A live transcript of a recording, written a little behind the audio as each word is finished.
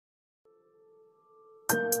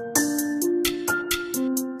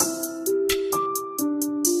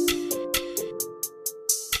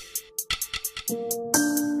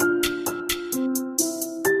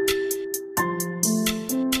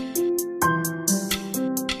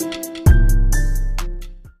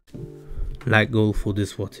Like goal for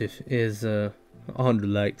this what if is 100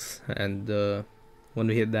 likes, and when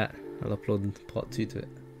we hit that, I'll upload part 2 to it.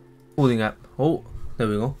 Recording app, oh there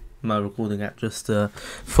we go, my recording app just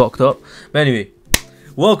fucked up. But anyway,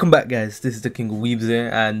 welcome back guys, this is the King of Weebs here,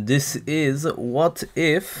 and this is what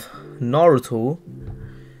if Naruto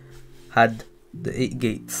had the 8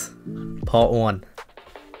 gates part 1.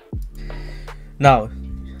 Now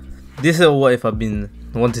this is a what if I've been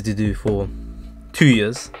wanting to do for 2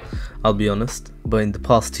 years, I'll be honest, but in the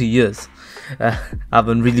past 2 years I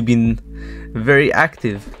haven't really been very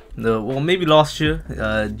active. Well, maybe last year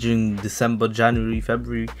during December, January,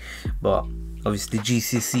 February, but obviously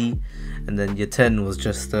GCC and then year 10 was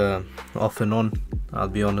just off and on, I'll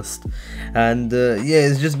be honest. And yeah,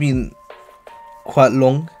 it's just been quite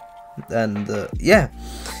long, and yeah,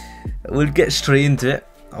 we'll get straight into it.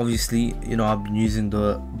 Obviously, you know, I've been using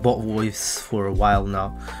the bot voice for a while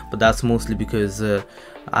now, but that's mostly because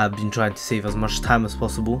I've been trying to save as much time as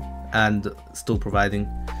possible and still providing,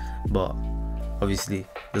 but obviously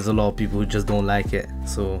there's a lot of people who just don't like it,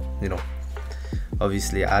 so you know,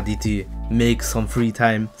 obviously I need to make some free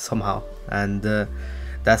time somehow, and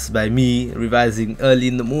that's by me revising early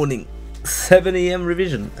in the morning, 7 AM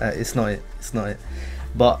revision. It's not it,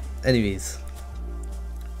 but anyways,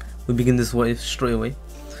 we begin this what if straight away.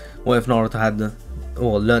 What if Naruto had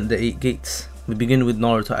learned the 8 gates? We begin with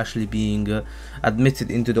Naruto actually being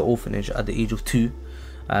admitted into the orphanage at the age of 2,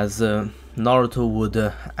 as Naruto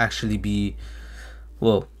would actually be,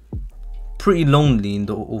 well, pretty lonely in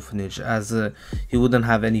the orphanage, as he wouldn't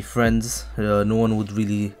have any friends. No one would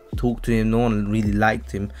really talk to him, no one really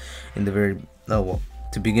liked him in the very, well,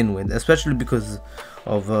 to begin with, especially because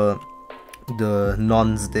of the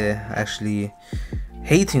nuns there actually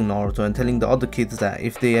hating Naruto and telling the other kids that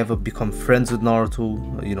if they ever become friends with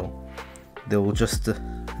Naruto, you know, they will just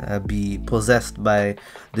be possessed by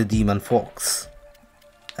the demon fox.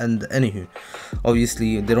 And anywho,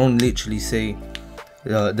 obviously they don't literally say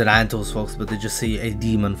the Naruto's fox, but they just say a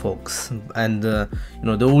demon fox, and you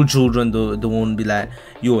know, the old children, they won't be like,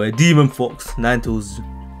 yo, a demon fox, Naruto's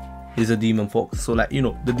is a demon fox. So like, you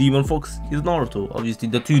know, the demon fox is Naruto. Obviously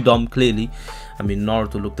they're too dumb, clearly. I mean,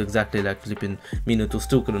 Naruto looked exactly like flipping Minato,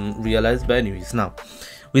 still couldn't realize. But anyways, now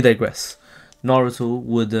we digress. Naruto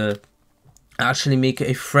would actually make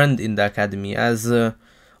a friend in the academy, as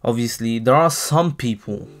obviously there are some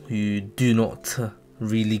people who do not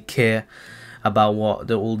really care about what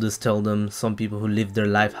the elders tell them. Some people who live their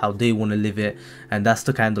life how they want to live it, and that's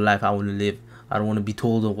the kind of life I want to live. I don't want to be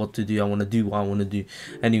told of what to do. I want to do what I want to do.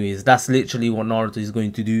 Anyways, that's literally what Naruto is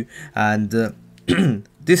going to do. And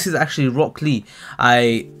this is actually Rock Lee.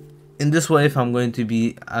 In this what if, I'm going to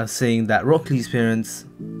be saying that Rock Lee's parents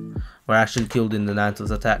were actually killed in the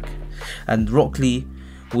Naruto's attack, and Rock Lee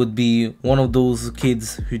would be one of those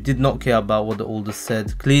kids who did not care about what the elders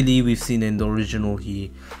said. Clearly, we've seen in the original, he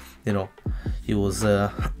was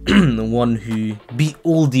the one who beat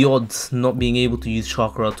all the odds, not being able to use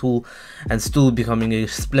chakra at all and still becoming a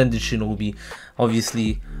splendid shinobi.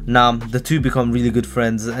 Obviously now the two become really good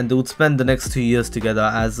friends, and they would spend the next 2 years together,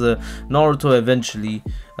 as Naruto eventually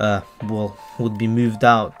well, would be moved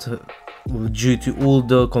out due to all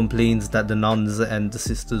the complaints that the nuns and the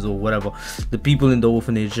sisters, or whatever, the people in the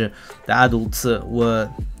orphanage, the adults, were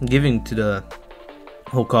giving to the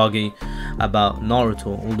Hokage about Naruto.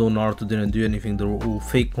 Although Naruto didn't do anything, they were all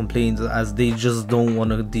fake complaints, as they just don't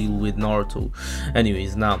want to deal with Naruto.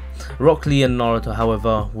 Anyways, now Rock Lee and Naruto,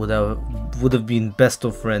 however, would have been best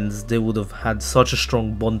of friends. They would have had such a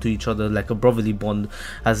strong bond to each other, like a brotherly bond,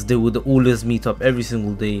 as they would always meet up every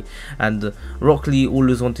single day. And Rock Lee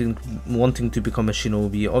always wanting to become a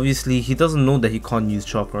shinobi. Obviously he doesn't know that he can't use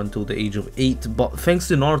chakra until the age of 8, but thanks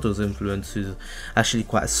to Naruto's influence, who's actually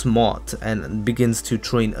quite smart and begins to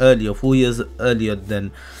train earlier, 4 years earlier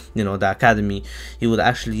than, you know, the academy, he would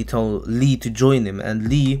actually tell Lee to join him. And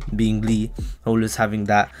Lee, being Lee, always having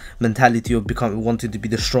that mentality of wanting to be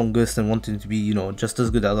the strongest and wanting to be, you know, just as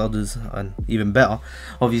good as others and even better,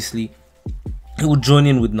 obviously he would join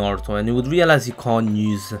in with Naruto, and he would realize he can't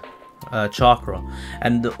use chakra.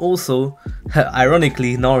 And also,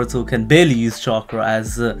 ironically, Naruto can barely use chakra,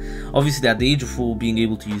 as obviously at the age of 4 being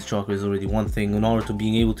able to use chakra is already one thing. Naruto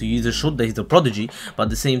being able to use it showed that he's a prodigy, but at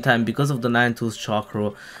the same time, because of the Nine-Tails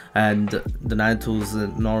chakra and the Nine-Tails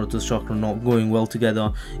and Naruto's chakra not going well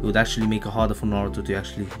together, it would actually make it harder for Naruto to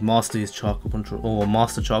actually master his chakra control, or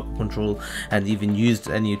master chakra control, and even use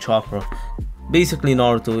any chakra. Basically,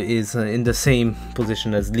 Naruto is in the same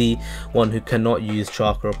position as Lee, one who cannot use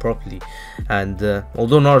chakra properly. And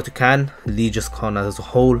although Naruto can, Lee just can't as a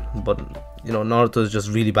whole. But you know, Naruto is just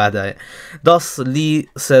really bad at it. Thus, Lee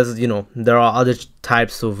says, you know, there are other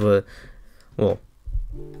types of well,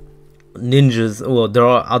 ninjas. Well, there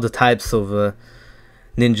are other types of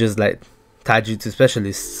ninjas like taijutsu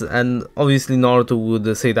specialists, and obviously Naruto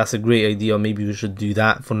would say that's a great idea. Maybe we should do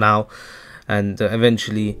that for now, and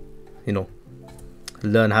eventually, you know,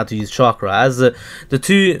 learn how to use chakra, as the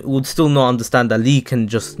two would still not understand that Lee can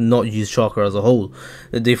just not use chakra as a whole.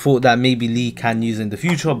 They thought that maybe Lee can use it in the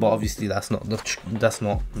future, but obviously that's not what's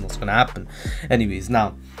gonna happen. Anyways,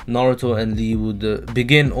 now Naruto and Lee would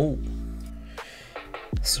begin. Oh,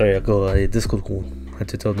 sorry, I got a Discord call. I had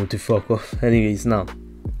to tell them to fuck off. Anyways, now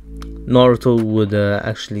Naruto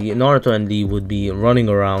and Lee would be running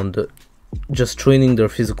around, just training their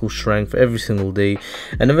physical strength every single day,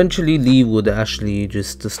 and eventually Lee would actually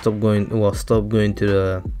just stop going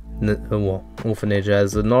to the orphanage,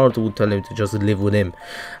 as Naruto would tell him to just live with him,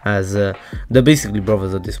 as they're basically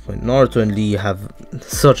brothers at this point. Naruto and Lee have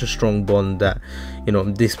such a strong bond that, you know,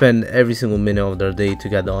 they spend every single minute of their day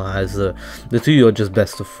together, as the two are just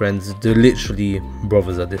best of friends. They're literally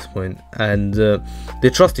brothers at this point, and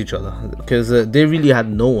they trust each other, because they really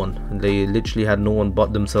had no one. They literally had no one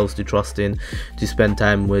but themselves to trust in, to spend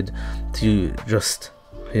time with, to just,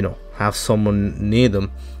 you know, have someone near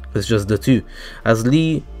them. It's just the two, as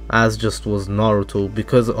Lee as just was Naruto,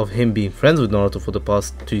 because of him being friends with Naruto for the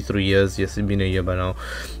past 2-3 years. Yes, it's been a year by now.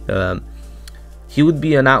 He would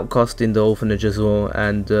be an outcast in the orphanage as well,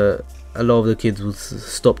 and a lot of the kids would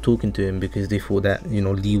stop talking to him because they thought that, you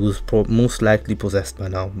know, Lee was most likely possessed by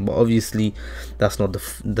now. But obviously that's not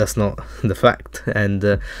the fact, and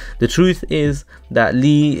the truth is that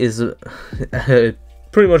Lee is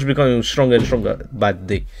pretty much becoming stronger and stronger by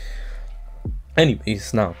the day.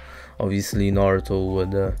 Anyways, now obviously Naruto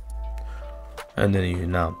would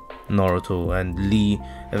Naruto and Lee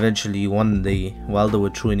eventually one day, while they were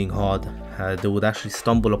training hard, they would actually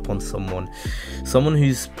stumble upon someone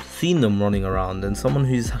who's seen them running around, and someone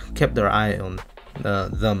who's kept their eye on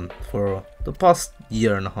them for the past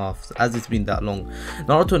year and a half, as it's been that long.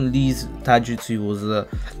 Naruto and Lee's taijutsu was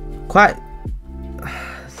quite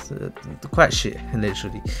shit,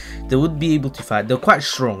 literally. They would be able to fight. They're quite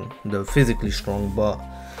strong, they're physically strong, but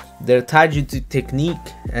their taijutsu technique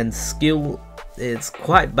and skill is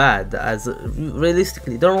quite bad, as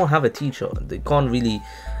realistically they don't have a teacher. They can't really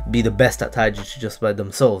be the best at taijutsu just by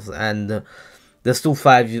themselves, and they're still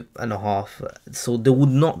 5.5, so they would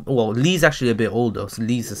not, well, Lee's actually a bit older, so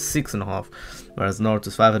Lee's is 6.5, whereas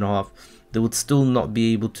Naruto's 5.5. They would still not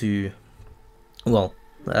be able to, well,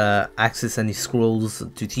 access any scrolls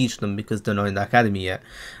to teach them, because they're not in the academy yet,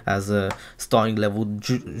 as starting level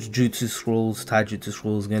jutsu scrolls, taijutsu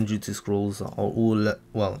scrolls, genjutsu scrolls are all,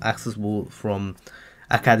 well, accessible from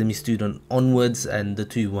academy student onwards, and the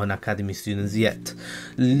two weren't academy students yet.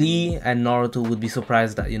 Lee and Naruto would be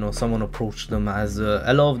surprised that, you know, someone approached them, as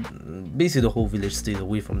a lot of, basically the whole village stayed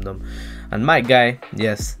away from them. And Might Guy,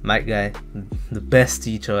 yes, Might Guy, the best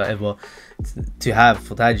teacher ever to have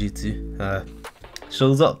for taijutsu,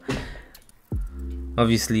 shows up.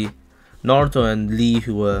 Obviously Naruto and Lee,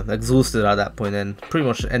 who were exhausted at that point and pretty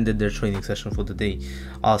much ended their training session for the day,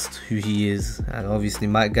 asked who he is, and obviously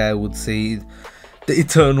Might Guy would say, "The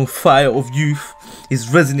eternal fire of youth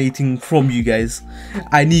is resonating from you guys.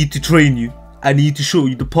 I need to train you. I need to show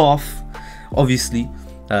you the path." Obviously,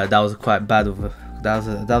 that was quite bad of a, that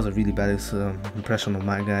was a really bad impression of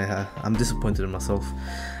Might Guy. I'm disappointed in myself.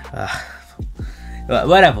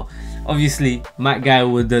 Whatever. Obviously, Might Guy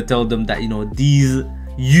would tell them that, you know, these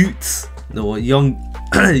youths, the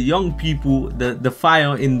young people, the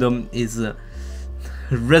fire in them is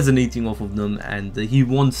resonating off of them, and he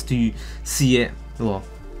wants to see it, well,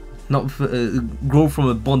 not grow from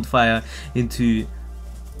a bonfire into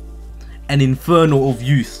an inferno of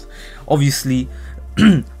youth. Obviously,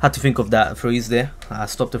 had to think of that phrase there. I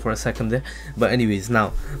stopped it for a second there. But anyways,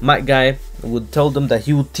 now Might Guy would tell them that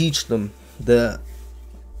he would teach them the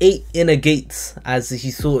 8 inner gates, as he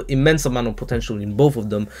saw immense amount of potential in both of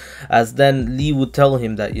them. As then Lee would tell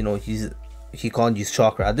him that, you know, he can't use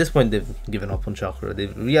chakra. At this point they've given up on chakra.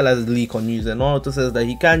 They've realized Lee can't use it. Naruto says that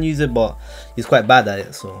he can use it, but he's quite bad at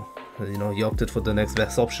it, so you know, he opted for the next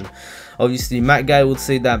best option. Obviously, Matt Guy would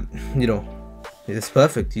say that, you know, it's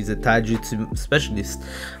perfect. He's a taijutsu specialist,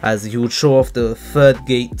 as he would show off the third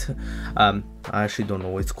gate. I actually don't know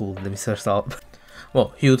what it's called. Let me search that up.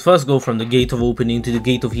 Well, he would first go from the gate of opening to the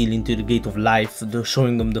gate of healing to the gate of life,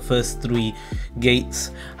 showing them the first 3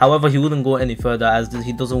 gates. However, he wouldn't go any further, as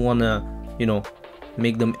he doesn't want to, you know,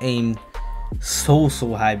 make them aim so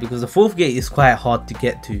high, because the 4th gate is quite hard to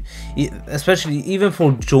get to, especially even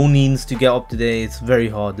for jonins to get up to there. It's very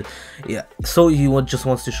hard. Yeah, so he just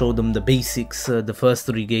wants to show them the basics, the first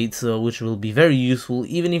 3 gates, which will be very useful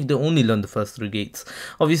even if they only learn the first 3 gates.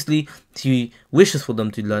 Obviously, he wishes for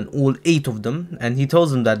them to learn all 8 of them, and he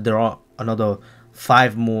tells them that there are another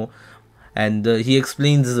 5 more, and he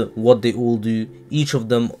explains what they all do. Each of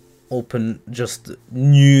them open just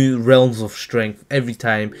new realms of strength every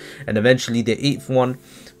time, and eventually the 8th one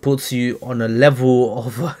puts you on a level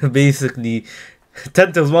of basically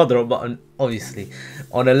 10 times mother, but obviously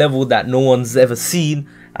on a level that no one's ever seen,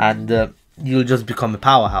 and you'll just become a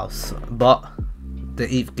powerhouse. But the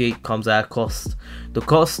 8th gate comes at a cost, the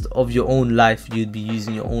cost of your own life. You'd be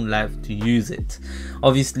using your own life to use it.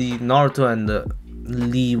 Obviously, Naruto and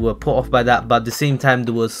Lee were put off by that, but at the same time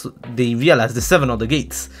they realized the 7 other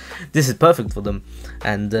gates. This is perfect for them,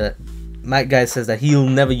 and Mike Guy says that he'll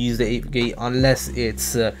never use the 8th gate unless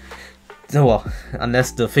it's well,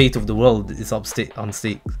 unless the fate of the world is upstake. I'm not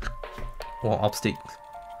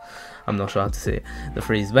sure how to say the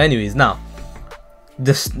phrase, but anyways, now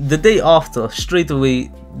the day after, straight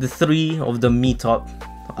away, the 3 of them meet up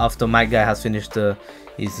after Mike Guy has finished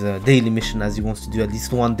his daily mission, as he wants to do at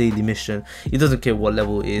least 1 daily mission. He doesn't care what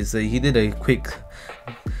level it is. He did a quick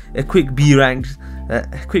B rank,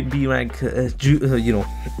 you know,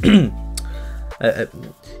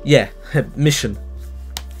 yeah, mission.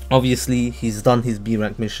 Obviously, he's done his B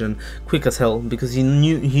rank mission quick as hell, because he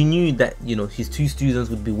knew that, you know, his 2 students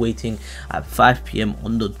would be waiting at 5 PM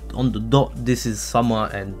on the dot. This is summer,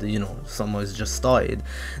 and you know, summer has just started,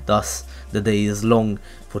 thus the day is long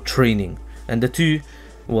for training, and the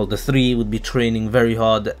 3 would be training very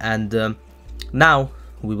hard. And now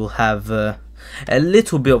we will have a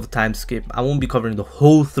little bit of a time skip. I won't be covering the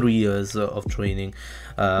whole 3 years of training.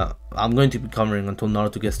 I'm going to be covering until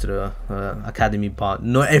Naruto gets to the academy part,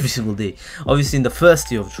 not every single day. Obviously, in the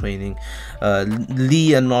first year of training,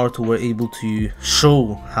 Lee and Naruto were able to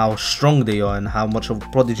show how strong they are and how much of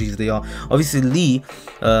prodigies they are. Obviously, Lee,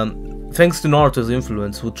 thanks to Naruto's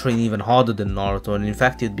influence, would train even harder than Naruto, and in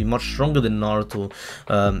fact he'd be much stronger than Naruto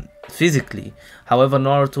physically. However,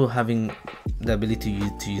 Naruto, having the ability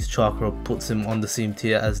to use chakra, puts him on the same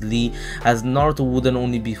tier as Lee, as Naruto wouldn't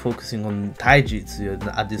only be focusing on taijutsu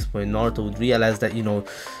at this point. Naruto would realize that, you know,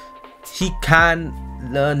 he can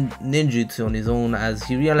learn ninjutsu on his own, as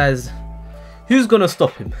he realized who's gonna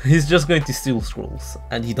stop him. He's just going to steal scrolls,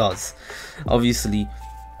 and he does. Obviously,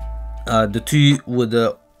 the 2 would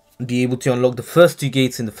be able to unlock the first 2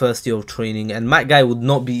 gates in the first year of training, and Mike Guy would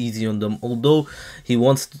not be easy on them. Although he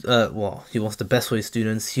wants he wants the best for his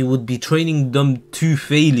students, he would be training them to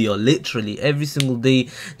failure. Literally every single day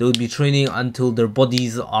they would be training until their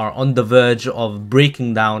bodies are on the verge of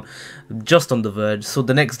breaking down, just on the verge, so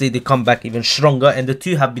the next day they come back even stronger. And the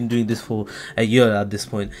 2 have been doing this for a year at this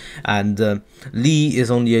point, and Lee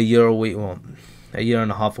is only a year away, well, a year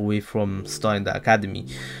and a half away from starting the academy.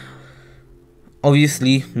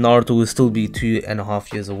 Obviously, Naruto will still be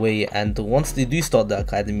 2.5 years away, and once they do start the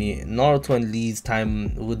academy, Naruto and Lee's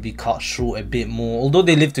time would be cut short a bit more. Although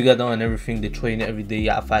they live together and everything, they train every day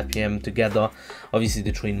at 5 PM together. Obviously, they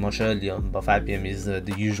train much earlier, but 5 PM is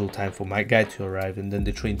the usual time for Mike Guy to arrive, and then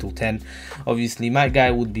they train till 10. Obviously, Mike Guy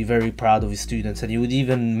would be very proud of his students, and he would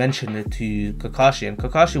even mention it to Kakashi, and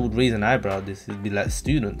Kakashi would raise an eyebrow at this. He'd be like,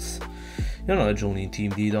 "Students, you're not a joining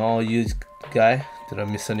team leader, are you, guy? Did I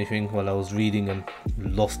miss anything while I was reading and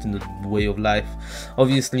lost in the way of life?"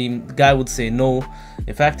 Obviously, Guy would say no.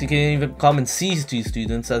 In fact, he can even come and see his 2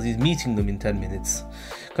 students as he's meeting them in 10 minutes.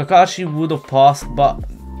 Kakashi would have passed, but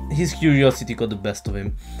his curiosity got the best of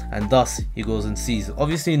him, and thus he goes and sees.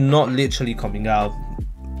 Obviously, not literally coming out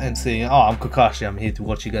and saying, "Oh, I'm Kakashi, I'm here to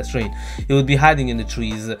watch you guys train." He would be hiding in the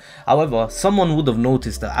trees. However, someone would have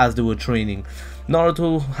noticed that as they were training.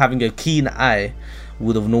 Naruto, having a keen eye,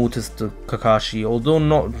 would have noticed Kakashi, although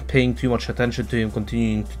not paying too much attention to him,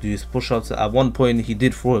 continuing to do his push-ups. At one point, he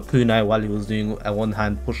did throw a kunai while he was doing a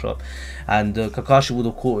one-hand push-up, and Kakashi would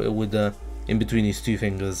have caught it with in between his 2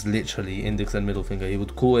 fingers, literally index and middle finger. He would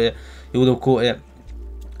have caught it,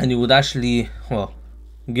 and he would actually, well,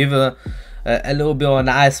 give a little bit of an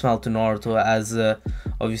eye smile to Naruto, as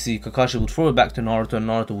obviously Kakashi would throw it back to Naruto and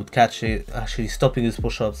Naruto would catch it, actually stopping his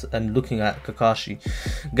push-ups and looking at Kakashi.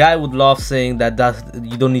 Guy would laugh, saying that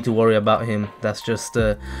you don't need to worry about him, that's just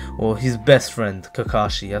or his best friend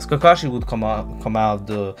Kakashi, as Kakashi would come out of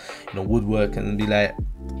the woodwork and be like,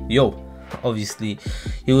 yo. Obviously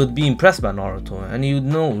he would be impressed by Naruto and he would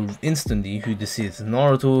know instantly who this is.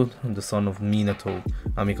 Naruto, the son of Minato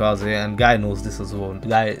Namikaze, and Guy knows this as well. The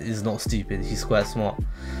guy is not stupid, he's quite smart.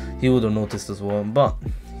 He would have noticed as well, but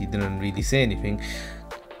he didn't really say anything.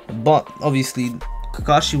 But obviously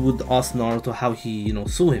Kakashi would ask Naruto how he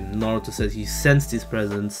saw him. Naruto said he sensed his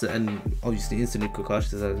presence, and obviously instantly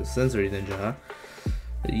Kakashi says, as a sensory ninja, huh?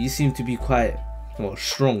 You seem to be quite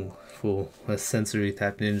strong for a sensory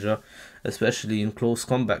type ninja, especially in close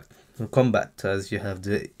combat, as you have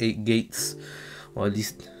the 8 gates, or at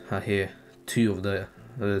least I hear two of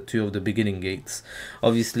the beginning gates.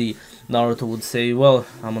 Obviously Naruto would say, well,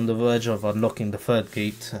 I'm on the verge of unlocking the 3rd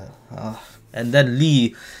gate, and then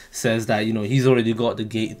Lee says that he's already got the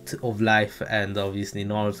gate of life, and obviously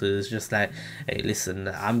Naruto is just like, hey, listen,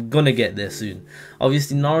 I'm gonna get there soon.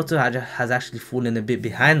 Obviously Naruto has actually fallen a bit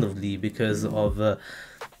behind of Lee because of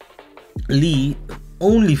Lee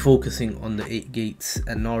only focusing on the 8 gates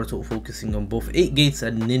and Naruto focusing on both 8 gates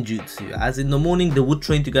and ninjutsu, as in the morning they would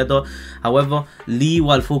train together. However, Lee,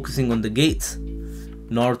 while focusing on the gates,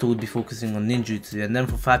 Naruto would be focusing on ninjutsu, and then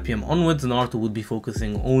from 5 PM onwards Naruto would be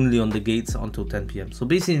focusing only on the gates until 10 PM. So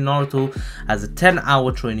basically Naruto has a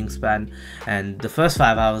 10-hour training span, and the first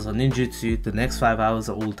 5 hours are ninjutsu, the next 5 hours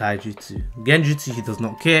are all taijutsu. Genjutsu, he does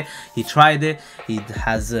not care. He tried it, he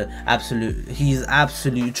has he's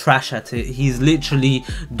absolute trash at it. He's literally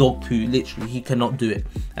dog poo, literally he cannot do it,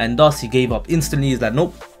 and thus he gave up instantly. He's like,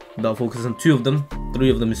 nope, I'll focus on 2 of them, 3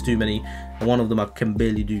 of them is too many, and 1 of them I can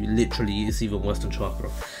barely do. Literally, it's even worse than chakra.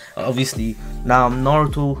 Obviously, now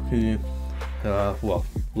Naruto, who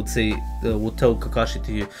would tell Kakashi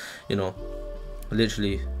to,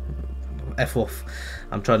 literally F off,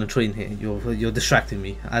 I'm trying to train here, you're distracting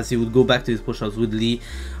me, as he would go back to his push-ups with Lee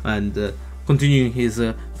and continuing his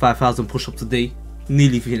 5,000 push-ups a day.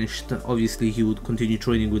 Nearly finished. Obviously he would continue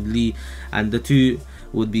training with Lee, and the two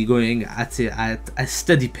would be going at it at a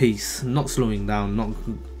steady pace, not slowing down, not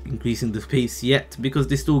increasing the pace yet, because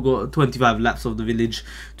they still got 25 laps of the village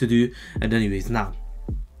to do. And anyways, now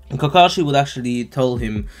Kakashi would actually tell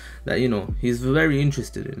him that he's very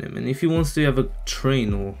interested in him, and if he wants to ever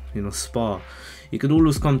train or spar, you could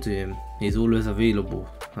always come to him. He's always available,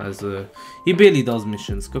 as he barely does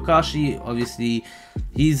missions. Kakashi, obviously,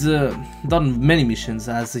 he's done many missions,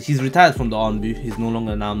 as he's retired from the Anbu. He's no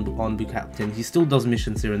longer an Anbu captain. He still does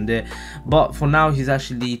missions here and there, but for now he's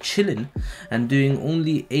actually chilling and doing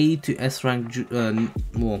only A to S rank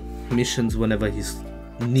missions whenever he's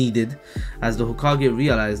needed, as the Hokage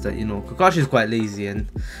realized that Kakashi is quite lazy and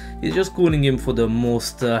he's just calling him for the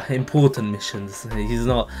most important missions. He's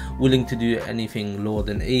not willing to do anything lower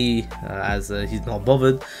than A, as he's not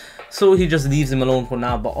bothered, so he just leaves him alone for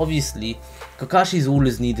now. But obviously Kakashi is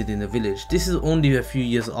always needed in the village. This is only a few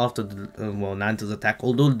years after the Nanto's attack.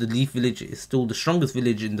 Although the Leaf village is still the strongest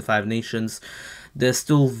village in the 5 nations, they're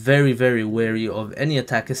still very, very wary of any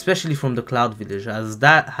attack, especially from the Cloud village, as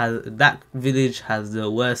that village has the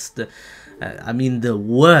worst, the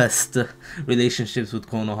worst relationships with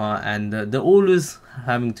Konoha, and they're always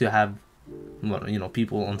having to have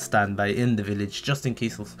people on standby in the village just in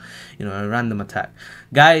case of a random attack.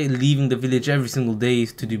 Guy leaving the village every single day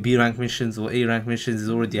to do B rank missions or A rank missions is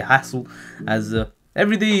already a hassle, as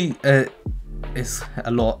every day is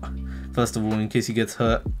a lot. First of all, in case he gets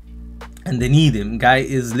hurt and they need him, Guy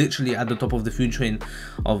is literally at the top of the food chain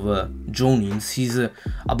of Jonins. He's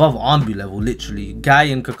above Anbu level, literally. Guy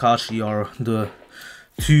and Kakashi are the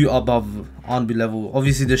 2 above Anbu level.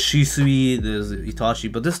 Obviously there's Shisui, there's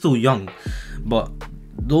Itachi, but they're still young. But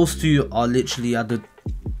those 2 are literally at the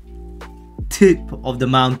tip of the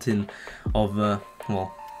mountain of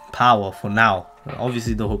power for now.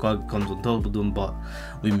 Obviously the Hokage comes on top of them, but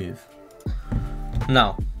we move.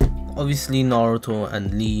 Now, obviously Naruto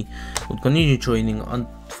and Lee would continue training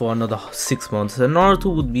for another 6 months, and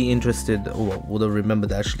Naruto would be interested, or would have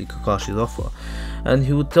remembered actually Kakashi's offer, and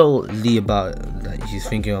he would tell Lee about that he's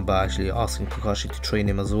thinking about actually asking Kakashi to train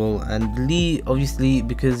him as well. And Lee, obviously,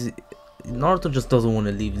 because Naruto just doesn't want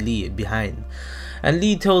to leave Lee behind, and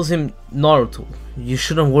Lee tells him, Naruto, you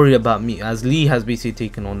shouldn't worry about me, as Lee has basically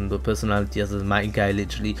taken on the personality as a mighty guy.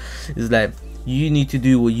 Literally, is like, you need to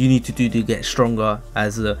do what you need to do to get stronger,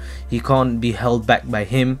 as he can't be held back by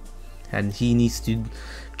him, and he needs to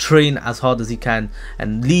train as hard as he can,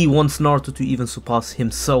 and Lee wants Naruto to even surpass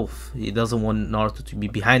himself. He doesn't want Naruto to be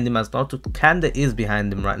behind him, as Naruto kinda is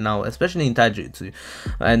behind him right now, especially in taijutsu.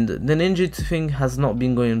 And the ninjutsu thing has not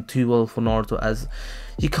been going too well for Naruto, as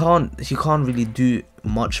he can't really do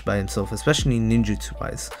much by himself, especially ninjutsu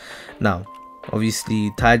wise. Now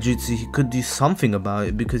obviously taijutsu, he could do something about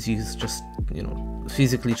it because he's just, you know,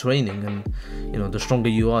 physically training, and you know, the stronger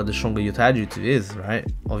you are, the stronger your taijutsu is, right?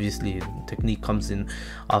 Obviously technique comes in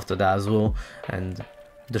after that as well, and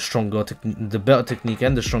the better technique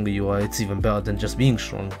and the stronger you are, it's even better than just being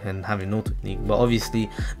strong and having no technique. But obviously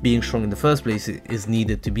being strong in the first place is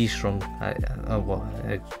needed to be strong. Well,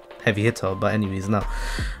 a heavy hitter. But anyways, now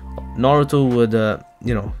Naruto would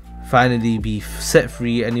you know, finally be set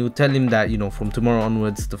free, and he would tell him that, you know, from tomorrow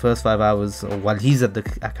onwards, the first 5 hours, or while he's at the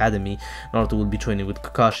academy, Naruto will be training with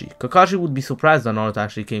Kakashi. Kakashi would be surprised that Naruto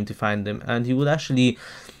actually came to find him, and he would actually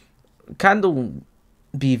kind of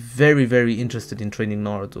be very, very interested in training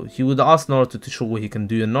Naruto. He would ask Naruto to show what he can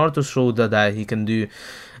do, and Naruto showed that he can do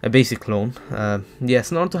a basic clone.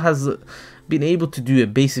 Yes, Naruto has been able to do a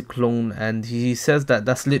basic clone, and he says that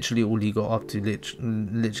that's literally all he got up to.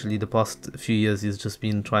 Literally the past few years, he's just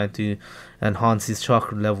been trying to enhance his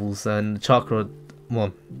chakra levels and chakra,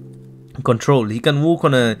 well, control. He can walk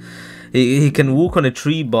on a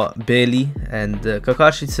tree, but barely. And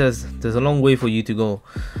Kakashi says there's a long way for you to go,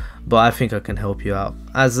 but I think I can help you out.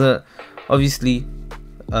 As obviously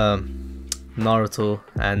Naruto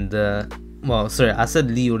and well, sorry, I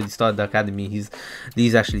said Lee already started the academy.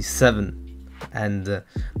 Lee's actually 7, and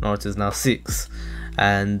Naruto is now 6.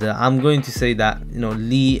 And I'm going to say that, you know,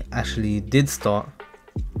 Lee actually did start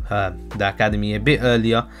the academy a bit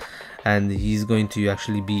earlier, and he's going to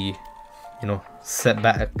actually be, you know, set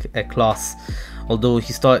back a class. Although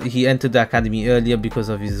he entered the academy earlier because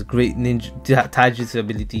of his great ninja taijutsu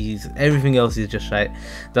abilities, everything else is just right.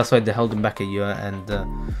 That's why they held him back a year, and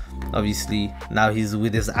obviously now he's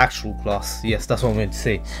with his actual class. Yes, that's what I'm going to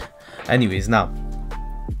say. Anyways, now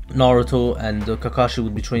Naruto and Kakashi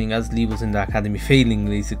would be training as Lee was in the academy, failing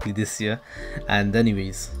basically this year. And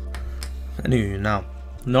anyway, now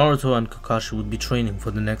Naruto and Kakashi would be training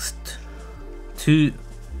for the next two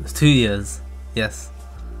years. Yes,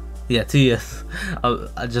 yeah, 2 years.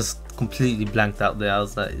 I just completely blanked out there. I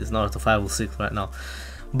was like, it's Naruto 5 or 6 right now.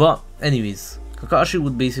 But anyways, Kakashi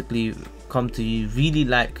would basically come to really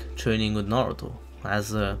like training with Naruto,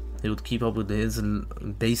 as he would keep up with his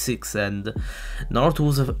basics, and Naruto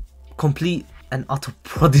was a complete and utter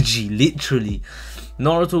prodigy, literally.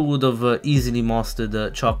 Naruto would have easily mastered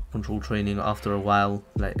chakra control training after a while,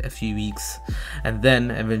 like a few weeks, and then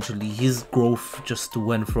eventually his growth just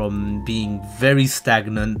went from being very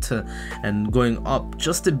stagnant and going up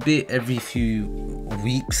just a bit every few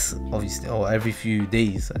weeks, obviously, or every few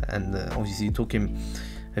days, and obviously it took him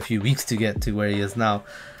a few weeks to get to where he is now.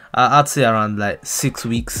 I'd say around like 6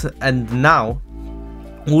 weeks, and now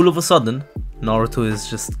all of a sudden Naruto is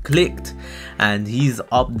just clicked and he's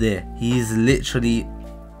up there. He's literally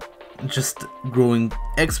just growing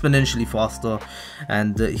exponentially faster,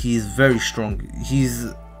 and he's very strong.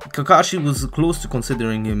 Kakashi was close to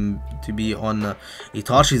considering him to be on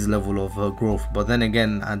Itachi's level of growth, but then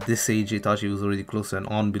again, at this age, Itachi was already close to an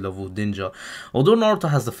Anbi level ninja. Although Naruto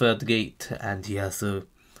has the 3rd gate, and he has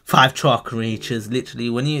 5 chakra reaches. Literally,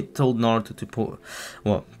 when he told Naruto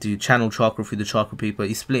to channel chakra through the chakra paper,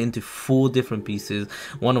 he split into 4 different pieces.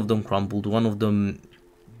 One of them crumbled, one of them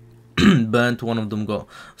burnt, one of them got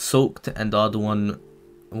soaked, and the other one,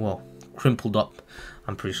 well, crimpled up,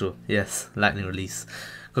 I'm pretty sure. Yes, lightning release.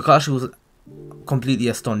 Kakashi was completely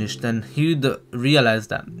astonished, and he would realize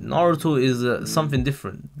that Naruto is something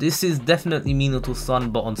different. This is definitely Minato's son,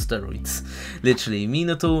 but on steroids. Literally,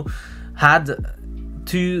 Minato had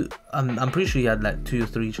 2, I'm pretty sure he had like 2 or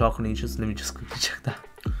 3 chakra natures. Let me just quickly check that.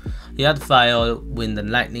 He had fire, wind, and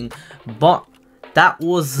lightning, but that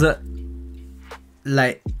was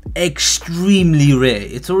like extremely rare.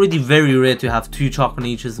 It's already very rare to have 2 chakra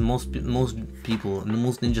natures. Most people,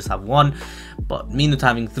 most ninjas have 1, but Minato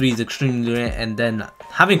having 3 is extremely rare, and then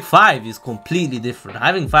having 5 is completely different.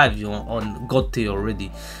 Having 5, you're on god tier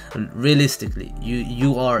already. Realistically,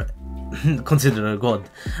 you are considered a god.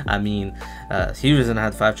 I mean, Hiruzen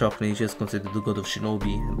had 5 chakra natures, considered the god of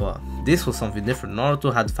shinobi, but this was something different.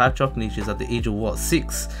 Naruto had 5 chakra natures at the age of what,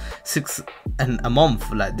 6 and a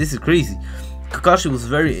month. Like, this is crazy. Kakashi was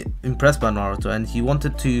very impressed by Naruto, and he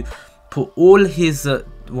wanted to put all his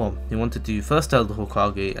he wanted to first tell the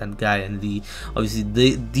Hokage and Guy and Lee.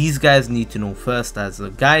 Obviously these guys need to know first, as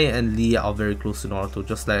Guy and Lee are very close to Naruto,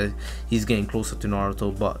 just like he's getting closer to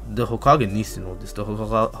Naruto, but the Hokage needs to know this. The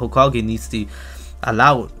Hokage needs to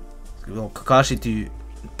allow Kakashi to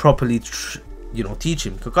properly teach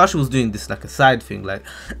him. Kakashi was doing this like a side thing, like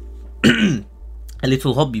a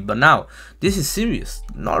little hobby, but now this is serious.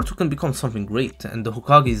 Naruto can become something great, and the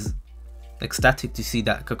Hokage is ecstatic to see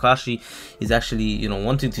that Kakashi is actually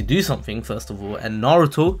wanting to do something first of all, and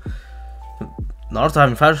Naruto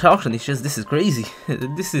having fire action. It's just, this is crazy.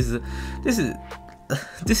 This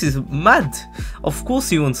is mad. Of course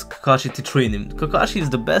he wants Kakashi to train him. Kakashi is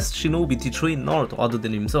the best shinobi to train Naruto other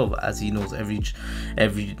than himself, as he knows every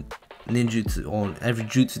ninjutsu or every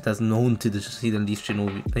jutsu that's known to the Hidden Leaf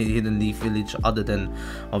Shinobi, Hidden Leaf Village, other than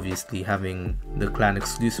obviously having the clan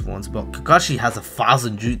exclusive ones. But Kakashi has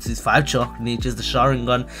 1,000 jutsus, 5 chakra natures, the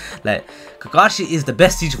Sharingan. Like, Kakashi is the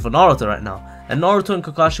best teacher for Naruto right now. And Naruto and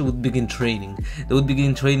Kakashi would begin training. They would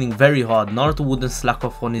begin training very hard. Naruto wouldn't slack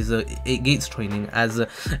off on his 8 gates training. As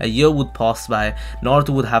a year would pass by, Naruto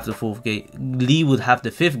would have the 4th gate. Lee would have the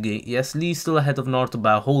 5th gate. Yes, Lee's still ahead of Naruto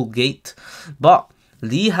by a whole gate, but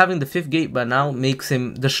Lee having the 5th gate by now makes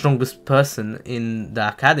him the strongest person in the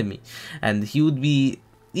academy, and he would be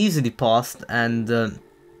easily passed. And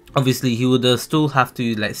obviously he would still have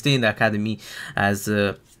to stay in the academy, as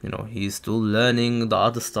he's still learning the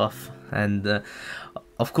other stuff. And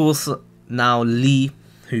of course now Lee,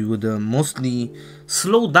 who would mostly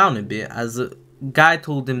slow down a bit, as a guy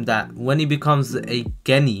told him that when he becomes a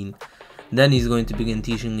genin, then he's going to begin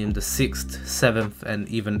teaching him the 6th, 7th, and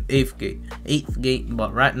even 8th gate.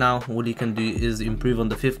 But right now, all he can do is improve on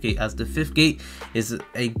the 5th gate, as the 5th gate is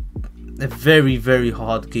a very, very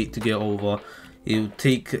hard gate to get over. It will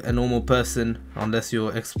take a normal person, unless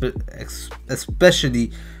you're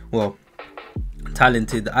especially, well,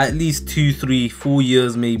 talented, at least 2, 3, 4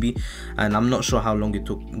 years maybe. And I'm not sure how long it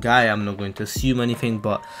took Guy. I'm not going to assume anything,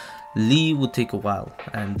 but Lee would take a while.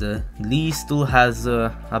 And Lee still has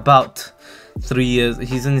about 3 years.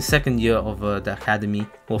 He's in his 2nd year of the academy,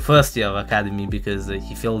 or 1st year of academy, because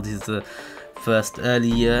he failed his first early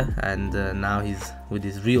year, and now he's with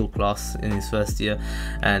his real class in his 1st year.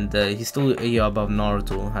 And he's still a year above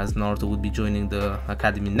Naruto, as Naruto would be joining the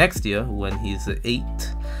academy next year when he's 8,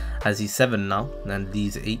 as he's 7 now and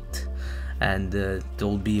Lee's 8, and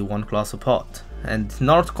they'll be 1 class apart. And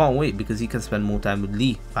Naruto can't wait, because he can spend more time with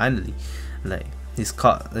Lee finally. Like, his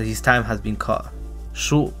time has been cut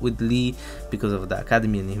short with Lee because of the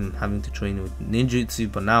academy and him having to train with ninjutsu,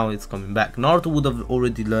 but now it's coming back. Naruto would have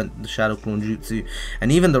already learned the Shadow Clone Jutsu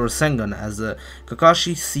and even the Rasengan, as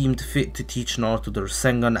Kakashi seemed fit to teach Naruto the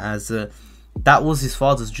Rasengan, as that was his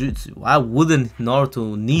father's jutsu. Why wouldn't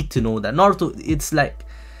Naruto need to know that? Naruto, it's like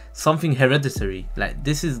something hereditary. Like,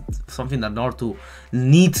 this is something that Naruto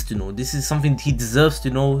needs to know. This is something he deserves to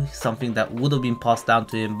know, something that would have been passed down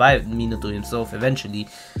to him by Minato himself eventually.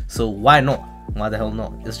 So why not? Why the hell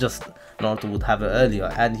not? It's just Naruto would have it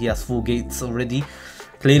earlier, and he has 4 gates already,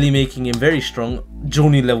 clearly making him very strong.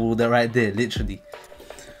 Jonin level right there, literally.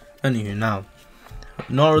 Anywho, now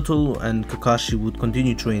Naruto and Kakashi would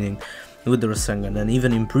continue training with the Rasengan and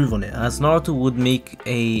even improve on it, as Naruto would make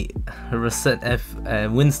a Windstar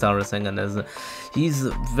Rasengan, as he's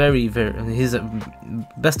his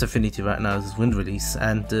best affinity right now is Wind Release.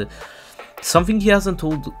 And something he hasn't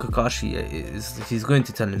told Kakashi is he's going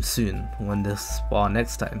to tell him soon when they spar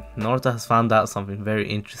next time. Naruto has found out something very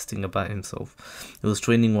interesting about himself. He was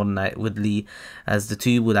training one night with Lee, as the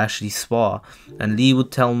two would actually spar, and Lee would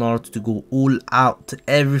tell Naruto to go all out,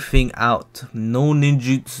 everything out, no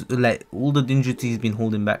ninjutsu, like all the ninjutsu he's been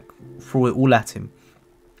holding back, throw it all at him.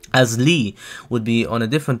 As Lee would be on a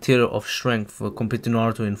different tier of strength compared to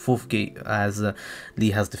Naruto in 4th gate, as Lee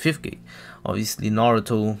has the 5th gate. Obviously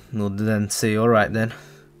Naruto would then say, alright then,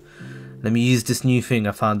 let me use this new thing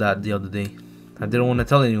I found out the other day. I didn't want to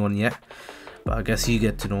tell anyone yet, but I guess you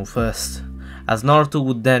get to know first. As Naruto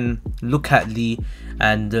would then look at Lee,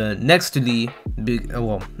 and next to Lee,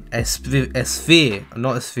 a spear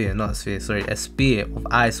of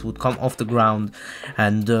ice would come off the ground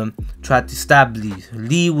and try to stab Lee.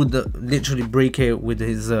 Lee would literally break it with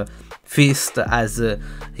his fist, as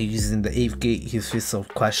he's using the 8th gate. His fists are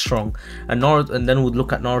quite strong, and then would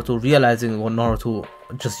look at Naruto, realizing what Naruto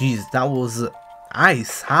just used, that was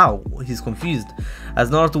ice. How? He's confused,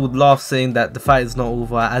 as Naruto would laugh, saying that the fight is not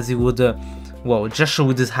over, as he would gesture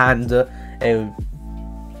with his hand.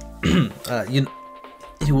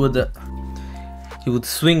 He would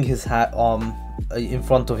swing his arm in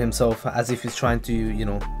front of himself, as if he's trying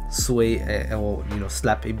to sway or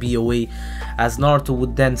slap a bee away, as Naruto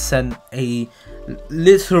would then send a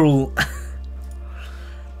literal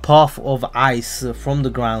path of ice from the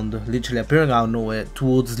ground, literally appearing out of nowhere,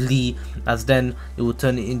 towards Lee, as then it would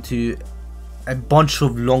turn into a bunch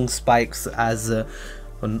of long spikes, as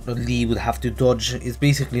Lee would have to dodge. It's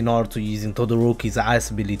basically Naruto using Todoroki's ice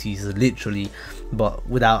abilities, literally, but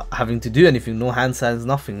without having to do anything. No hand signs,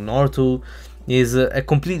 nothing. Naruto is a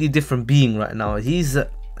completely different being right now. He's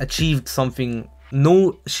achieved something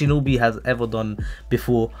no shinobi has ever done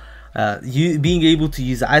before. Being able to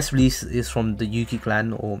use ice release is from the Yuki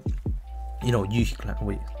clan, or Yuki clan.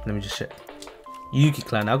 Wait, let me just check. Yuki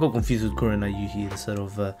clan. I got confused with Kurena Yuki instead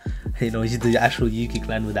of the actual Yuki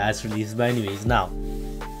clan with the ice release. But anyways, now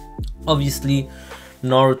obviously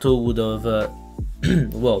Naruto would have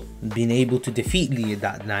been able to defeat Lee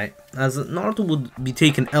that night, as Naruto would be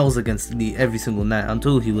taking L's against Lee every single night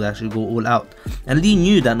until he would actually go all out. And Lee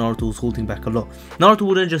knew that Naruto was holding back a lot. Naruto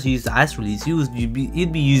wouldn't just use the ice release,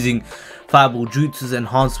 he'd be using fireball jutsus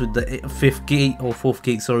enhanced with the 5th gate, or 4th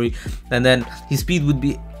gate, sorry, and then his speed would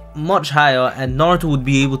be much higher, and Naruto would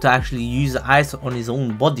be able to actually use the ice on his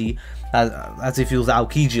own body as if he was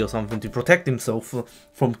Aokiji or something, to protect himself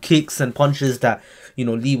from kicks and punches that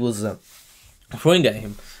Lee was throwing at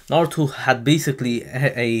him. Naruto had basically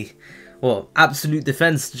a absolute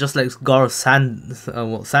defense, just like Gaara's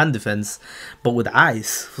sand defense, but with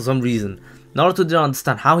ice for some reason. Naruto didn't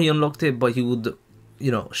understand how he unlocked it, but he would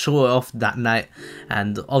show it off that night,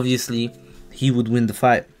 and obviously he would win the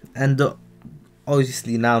fight. And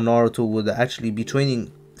obviously now Naruto would actually be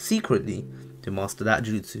training secretly to master that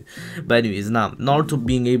jutsu. But anyways, now Naruto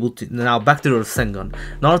being able to, now back to the Rasengan.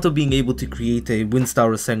 Naruto being able to create a wind style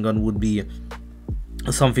Rasengan would be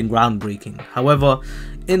something groundbreaking. However,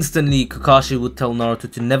 instantly Kakashi would tell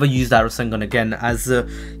Naruto to never use that Rasengan again, as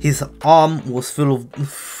his arm was full of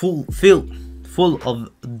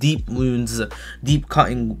deep wounds, deep cut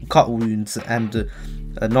wounds, and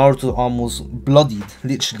Naruto's arm was bloodied.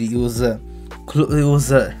 Literally, it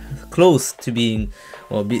was close to being,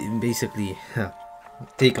 basically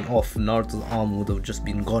taken off. Naruto's arm would have just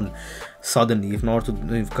been gone suddenly if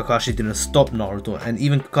Kakashi didn't stop Naruto. And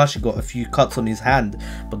even Kakashi got a few cuts on his hand,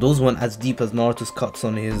 but those weren't as deep as Naruto's cuts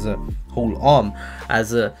on his whole arm,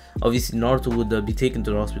 as obviously Naruto would be taken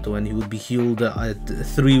to the hospital and he would be healed.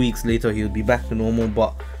 3 weeks later he would be back to normal,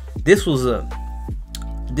 but this was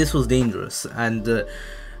dangerous, and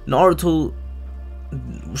Naruto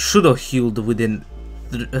should have healed within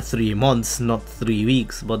 3 months, not 3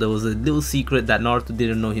 weeks. But there was a little secret that Naruto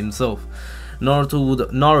didn't know himself. Naruto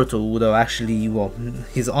would have actually,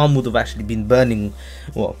 his arm would have actually been burning,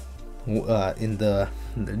 during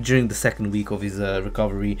the 2nd week of his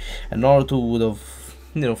recovery, and Naruto would have,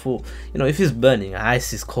 if he's burning,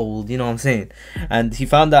 ice is cold, you know what I'm saying? And he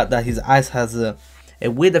found out that his ice has a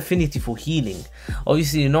weird affinity for healing.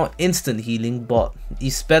 Obviously not instant healing, but he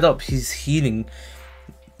sped up his healing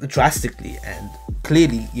drastically, and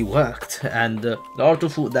clearly it worked. And Naruto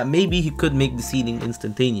thought that maybe he could make the healing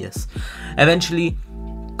instantaneous. Eventually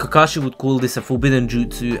Kakashi would call this a forbidden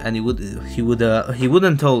jutsu, and he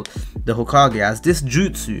wouldn't tell the Hokage, as this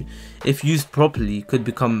jutsu, if used properly, could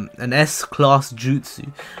become an S-class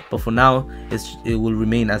jutsu, but for now it will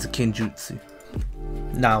remain as a kinjutsu.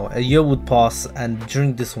 Now a year would pass, and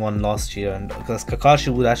during this one last year, and because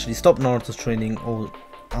Kakashi would actually stop Naruto's training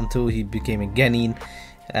until he became a genin,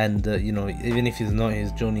 and even if he's not his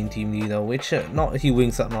Jonin team leader, which he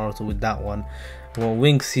winks at Naruto with that one. Well,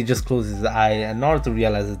 winks, he just closes his eye, and Naruto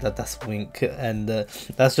realizes that that's wink, and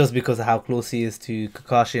that's just because of how close he is to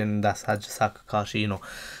Kakashi, and that's just how Kakashi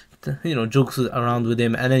jokes around with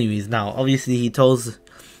him. And anyways, now obviously he tells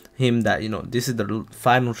him that this is the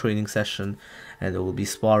final training session, and they will be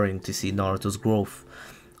sparring to see Naruto's growth.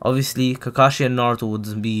 Obviously Kakashi and Naruto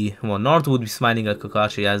would be smiling at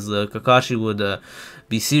Kakashi, as Kakashi would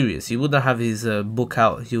be serious. He wouldn't have his book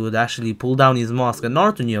out. He would actually pull down his mask, and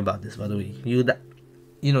Naruto knew about this, by the way. He would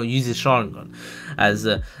use his Sharingan, as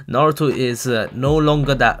Naruto is no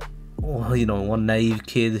longer that one naive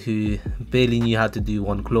kid who barely knew how to do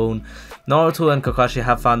one clone. Naruto and Kakashi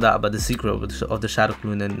have found out about the secret of the shadow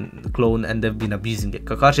clone, and they've been abusing it.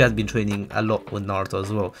 Kakashi has been training a lot with Naruto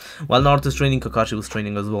as well. While Naruto's training, Kakashi was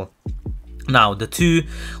training as well. Now the two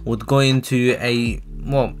would go into a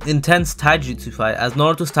intense taijutsu fight, as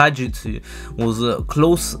Naruto's taijutsu was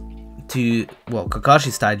close to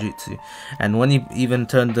Kakashi's taijutsu, and when he even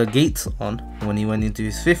turned the gates on, when he went into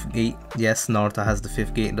his 5th gate, yes, Naruto has the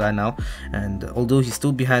 5th gate right now, and although he's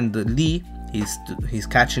still behind Lee, he's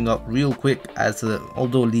catching up real quick, as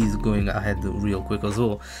although Lee is going ahead real quick as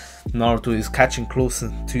well, Naruto is catching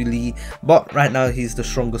closer to Lee, but right now he's the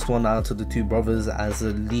strongest one out of the 2 brothers, as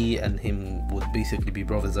Lee and him would basically be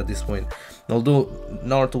brothers at this point. Although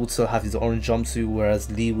Naruto would still have his orange jumpsuit,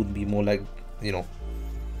 whereas Lee would be more like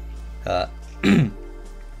a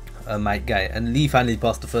mic guy. And Lee finally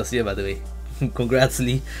passed the 1st year, by the way. Congrats,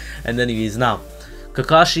 Lee. And anyways, now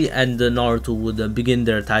Kakashi and Naruto would begin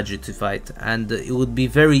their taijutsu fight, and it would be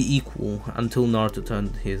very equal until Naruto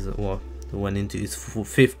turned his, well, went into his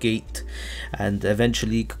fifth gate, and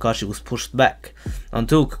eventually Kakashi was pushed back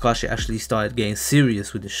until Kakashi actually started getting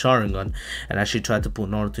serious with the Sharingan and actually tried to put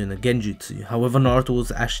Naruto in a genjutsu. However, Naruto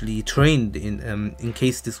was actually trained in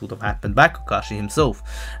case this would have happened by Kakashi himself,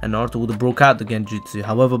 and Naruto would have broke out the genjutsu.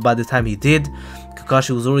 However, by the time he did,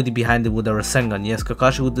 Kakashi was already behind him with a Rasengan. Yes,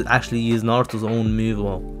 Kakashi would actually use Naruto's own move,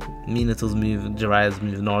 or Minato's move, Jiraiya's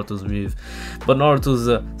move, Naruto's move, but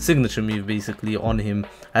Naruto's signature move basically on him,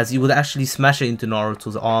 as he would actually smash it into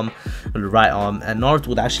Naruto's arm, the right arm, and Naruto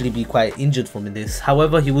would actually be quite injured from this.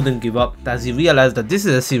 However, he wouldn't give up as he realized that this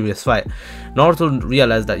is a serious fight. Naruto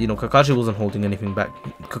realized that, you know, Kakashi wasn't holding anything back.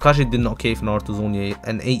 Kakashi did not care if Naruto's only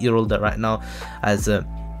an 8-year-old right now, as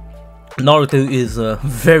Naruto is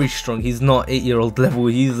very strong. He's not 8-year-old level,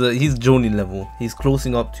 he's Jonin level. He's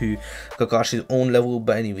closing up to Kakashi's own level.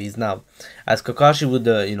 But anyways, now as Kakashi would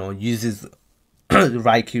you know, use his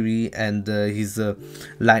Raikiri and his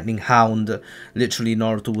lightning hound, literally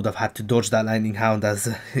Naruto would have had to dodge that lightning hound,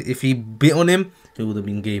 as if he bit on him, it would have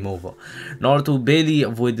been game over. Naruto barely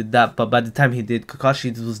avoided that, but by the time he did,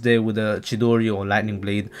 Kakashi was there with a Chidori or lightning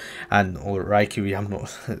blade and or Raikiri, I'm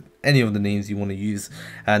not any of the names you want to use,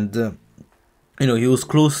 and you know, he was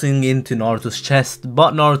closing into Naruto's chest,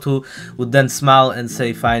 but Naruto would then smile and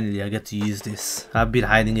say, finally I get to use this. I've been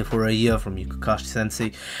hiding it for a year from you, Kakashi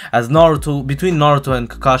sensei. As Naruto, between Naruto and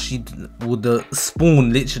Kakashi would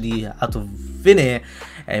spawn literally out of thin air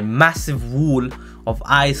a massive wall of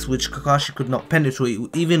ice which Kakashi could not penetrate.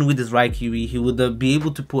 Even with his Raikiri, he would be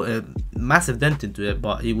able to put a massive dent into it,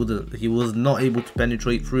 but he was not able to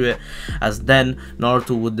penetrate through it, as then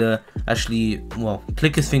Naruto would actually, well,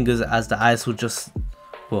 click his fingers as the ice would just,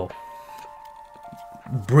 well,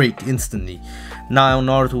 break instantly. Now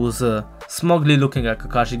Naruto was smugly looking at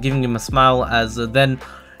Kakashi, giving him a smile, as then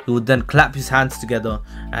he would then clap his hands together,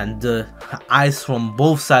 and ice from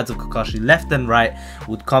both sides of Kakashi, left and right,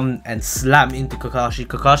 would come and slam into Kakashi.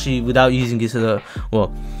 Kakashi, without using his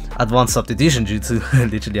well, advanced substitution jutsu,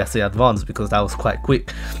 literally I say advanced because that was quite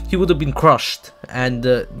quick, he would have been crushed. And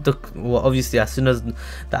well, obviously as soon as the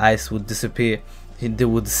ice would disappear, they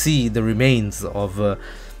would see the remains of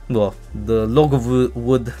well, the log of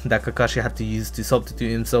wood that Kakashi had to use to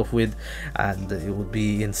substitute himself with, and it would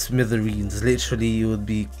be in smithereens. Literally, it would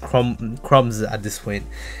be crumbs at this point.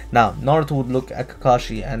 Now Naruto would look at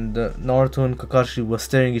Kakashi, and Naruto and Kakashi were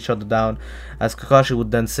staring each other down, as Kakashi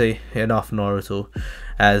would then say, enough Naruto,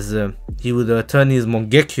 as he would turn his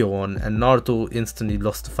Mangekyo on, and Naruto instantly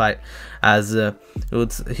lost the fight, as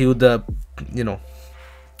he would you know,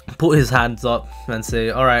 put his hands up and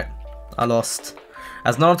say, alright, I lost.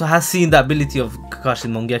 As Naruto has seen the ability of Kakashi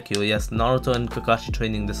Mangekyo. Yes, Naruto and Kakashi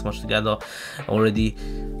training this much together already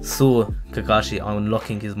saw Kakashi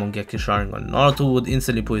unlocking his Mangekyo Sharingan. Naruto would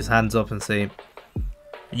instantly put his hands up and say,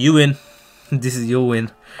 you win, this is your win.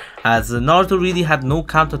 As Naruto really had no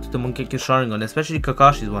counter to the Mangekyo Sharingan, especially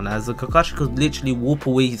Kakashi's one, as Kakashi could literally whoop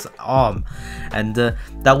away his arm, and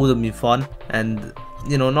that would have been fun. And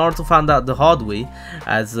you know, Naruto found out the hard way,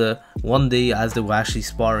 as one day, as they were actually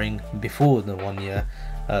sparring before the 1 year,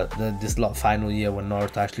 this final year when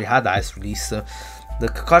Naruto actually had ice release, the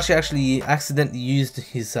Kakashi actually accidentally used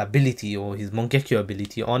his ability, or his Mangekyo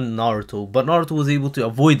ability, on Naruto, but Naruto was able to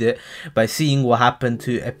avoid it by seeing what happened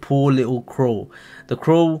to a poor little crow. The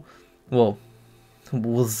crow, well,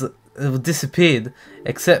 was disappeared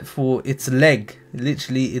except for its leg.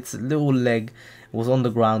 Literally, its little leg was on the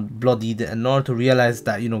ground, bloodied, and Naruto realized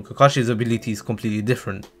that, you know, Kakashi's ability is completely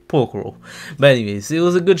different. Poor crow. But anyways, it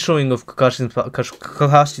was a good showing of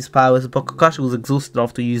Kakashi's powers, but Kakashi was exhausted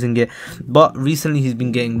after using it. But recently he's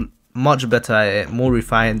been getting much better at it, more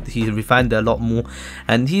refined. He refined it a lot more,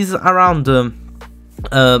 and he's around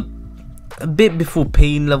a bit before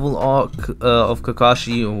pain level arc of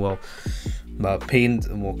Kakashi, or well, pain,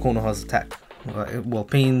 well, Konoha's attack, well,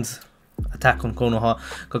 pain's attack on Konoha.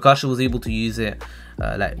 Kakashi was able to use it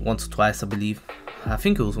like once or twice, I believe. I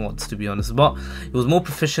think it was once, to be honest, but it was more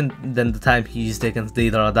proficient than the time he used it against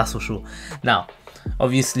Deidara, that's for sure. Now,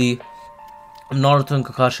 obviously, Naruto and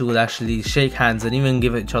Kakashi would actually shake hands and even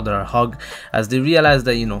give each other a hug, as they realized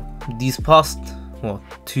that, you know, these past, well,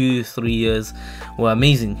 2-3 years were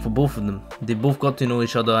amazing for both of them. They both got to know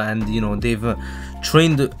each other, and you know, they've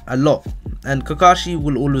trained a lot. And Kakashi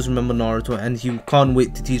will always remember Naruto, and he can't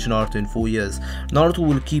wait to teach Naruto in 4 years. Naruto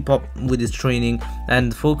will keep up with his training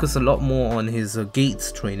and focus a lot more on his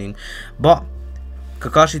Gates training, but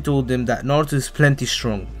Kakashi told him that Naruto is plenty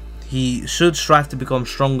strong. He should strive to become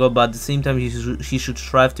stronger, but at the same time he should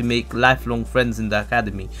strive to make lifelong friends in the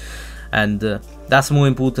academy. and that's more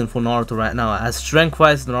important for Naruto right now. As strength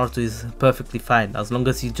wise, Naruto is perfectly fine. As long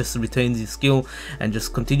as he just retains his skill and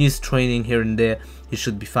just continues training here and there, he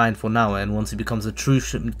should be fine for now. And once he becomes a true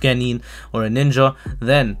genin or a ninja,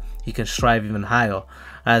 then he can strive even higher.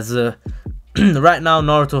 As right now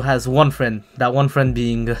Naruto has one friend, that one friend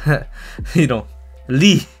being you know,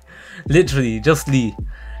 Lee. Literally just Lee.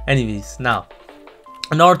 Anyways, now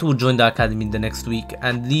Naruto would join the academy the next week,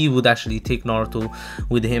 and Lee would actually take Naruto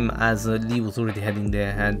with him, as Lee was already heading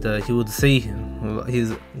there, and he would say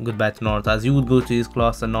his goodbye to Naruto, as he would go to his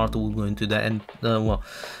class and Naruto would go into the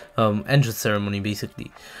entrance ceremony.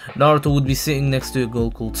 Basically, Naruto would be sitting next to a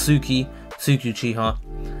girl called Tsuki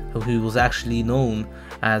Uchiha, who was actually known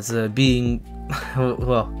as being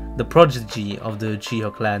well, the prodigy of the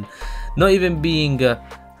Uchiha clan, not even being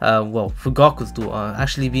Fugaku's daughter,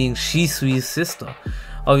 actually being Shisui's sister.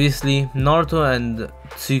 Obviously, Naruto and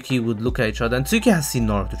Tsuki would look at each other, and Tsuki has seen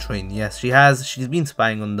Naruto train. Yes, she has. She's been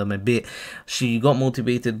spying on them a bit. She got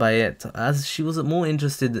motivated by it, as she was more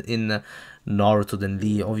interested in Naruto than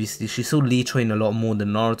Lee. Obviously, she saw Lee train a lot more than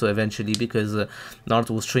Naruto eventually, because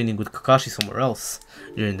Naruto was training with Kakashi somewhere else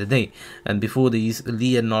during the day, and before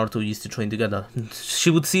Lee and Naruto used to train together.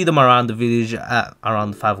 She would see them around the village at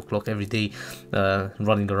around 5 o'clock every day,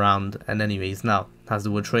 running around. And anyways, now as they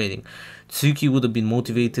were training, Tsuki would have been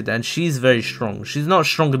motivated, and she's very strong. She's not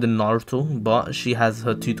stronger than Naruto, but she has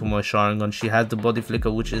her 2 Tomoe Sharingan. She has the body flicker,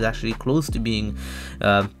 which is actually close to being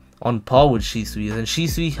on par with Shisui, and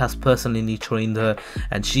Shisui has personally trained her,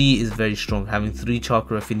 and she is very strong, having 3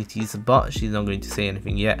 chakra affinities, but she's not going to say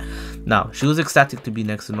anything yet. Now, she was ecstatic to be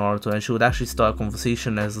next to Naruto, and she would actually start a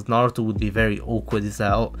conversation, as Naruto would be very awkward. Is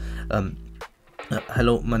that, oh,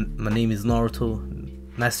 hello, my name is Naruto,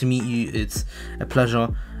 nice to meet you, it's a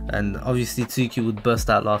pleasure. And obviously Tsuki would burst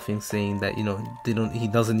out laughing, saying that, you know, he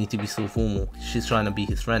doesn't need to be so formal, she's trying to be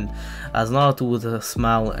his friend. As Naruto would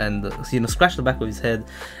smile and, you know, scratch the back of his head,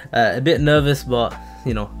 a bit nervous, but,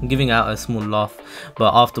 you know, giving out a small laugh.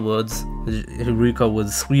 But afterwards, Hiruka would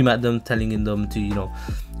scream at them, telling them to, you know,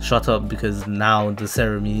 shut up, because now the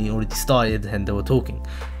ceremony already started and they were talking.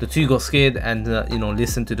 The two got scared and you know,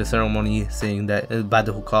 listened to the ceremony, saying that by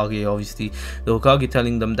the Hokage, obviously the Hokage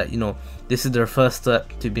telling them that, you know, this is their first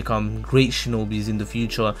step to become great shinobis in the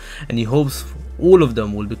future, and he hopes all of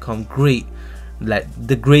them will become great, like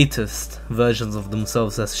the greatest versions of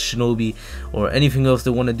themselves as shinobi, or anything else they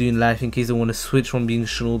want to do in life. In case they want to switch from being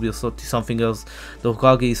shinobi or to something else, the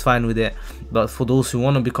Hokage is fine with it. But for those who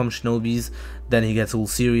want to become shinobis, then he gets all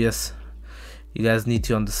serious. You guys need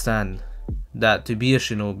to understand that to be a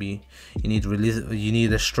shinobi, you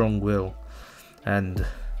need a strong will, and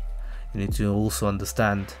you need to also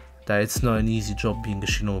understand that it's not an easy job being a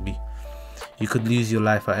shinobi. You could lose your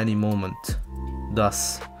life at any moment.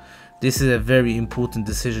 Thus, this is a very important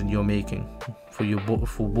decision you're making for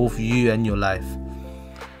both you and your life.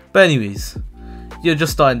 But anyways, you're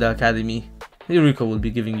just starting the academy. Hiruka will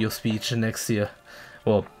be giving your speech next year,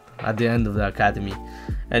 well, at the end of the academy.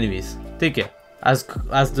 Anyways, take care. As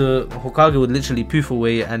the Hokage would literally poof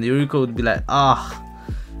away, and Hiruka would be like, ah,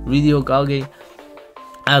 really, Hokage?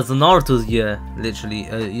 As Naruto's year, literally,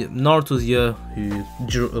 Naruto's year, who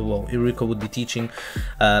Hiruka would be teaching,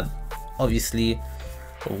 obviously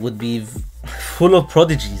would be full of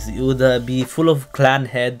prodigies. It would be full of clan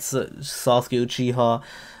heads: Sasuke Uchiha,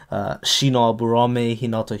 Shino Aburame,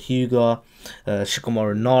 Hinata Hyuga,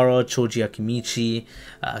 Shikamaru Nara, Choji Akimichi,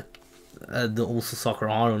 also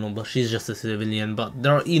Sakura Haruno, but she's just a civilian. But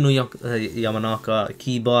there are Ino Yamanaka,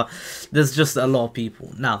 Akiba. There's just a lot of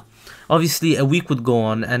people. Now, obviously, a week would go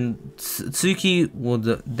on, and Tsuki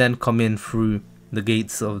would then come in through the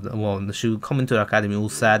gates of she would come into the academy all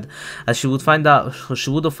sad, as she would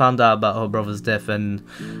have found out about her brother's death and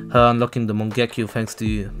her unlocking the Mangekyo thanks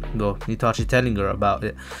to Itachi telling her about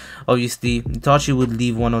it. Obviously, Itachi would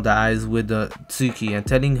leave one of the eyes with Tsuki, and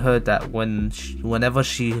telling her that whenever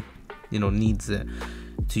she, you know, needs it,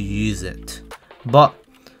 to use it, but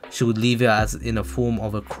she would leave it as in a form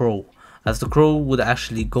of a crow, as the crow would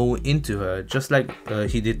actually go into her, just like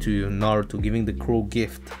he did to Naruto, giving the crow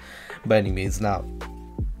gift. But anyways, now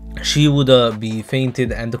she would be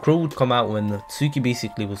fainted, and the crow would come out when Tsuki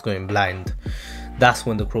basically was going blind. That's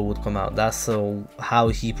when the crow would come out. That's how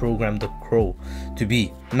he programmed the crow to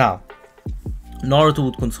be. Now, Naruto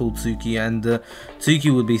would console Tsuki, and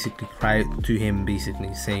Tsuki would basically cry to him,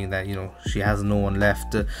 basically saying that, you know, she has no one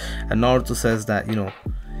left. And Naruto says that, you know,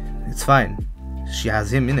 it's fine, she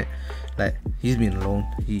has him in it. Like, he's been alone.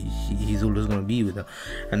 He's always gonna be with her.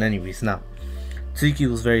 And anyways, now Tsuki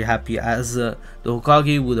was very happy, as the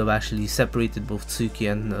Hokage would have actually separated both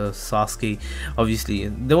Tsuki and Sasuke. Obviously,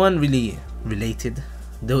 they weren't really related,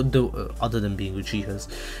 other than being Uchihas.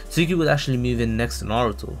 Tsuki would actually move in next to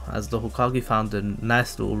Naruto, as the Hokage found a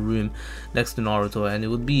nice little room next to Naruto, and it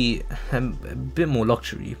would be a bit more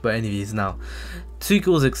luxury. But anyways, now Tsuki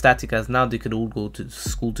was ecstatic, as now they could all go to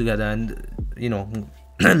school together, and you know,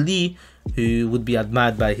 Lee, who would be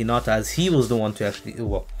admired by Hinata, as he was the one to actually,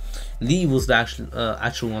 well, Lee was the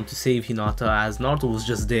actual one to save Hinata, as Naruto was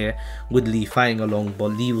just there with Lee fighting along, but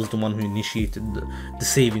Lee was the one who initiated the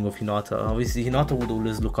saving of Hinata. Obviously, Hinata would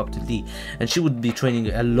always look up to Lee, and she would be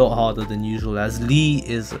training a lot harder than usual, as Lee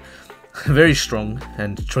is very strong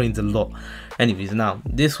and trains a lot. Anyways, now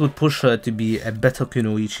this would push her to be a better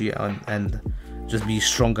kunoichi and just be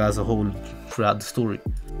stronger as a whole throughout the story.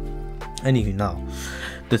 Anyway, now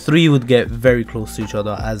the three would get very close to each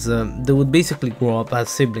other, as they would basically grow up as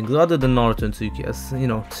siblings, other than Naruto and Tsuki. As you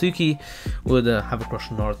know, Tsuki would have a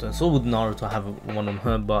crush on Naruto, and so would Naruto have one on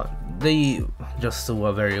her, but they just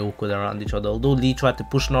were very awkward around each other, although Lee tried to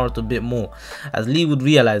push Naruto a bit more, as Lee would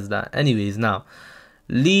realize that. Anyways, now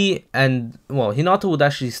Lee and, well, Hinata would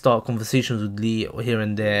actually start conversations with Lee here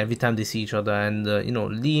and there every time they see each other, and you know,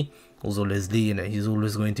 Lee was always Lee, you know, he's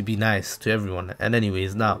always going to be nice to everyone. And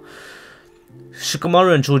anyways, now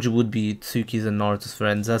Shikamaru and Choji would be Tsuki's and Naruto's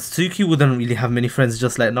friends, as Tsuki wouldn't really have many friends,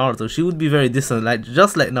 just like Naruto. She would be very distant, like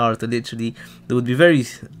just like Naruto, literally. They would be very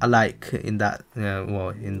alike in that, well,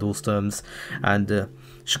 in those terms. And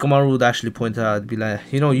Shikamaru would actually point out, be like,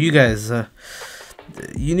 you know, you guys,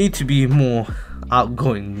 you need to be more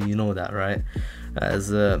outgoing, you know that, right?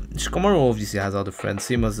 As Shikamaru obviously has other friends,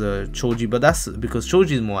 same as Choji, but that's because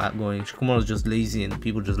Choji is more outgoing. Shikamaru is just lazy and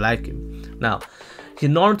people just like him. Now,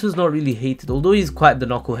 Naruto's not really hated, although he's quite the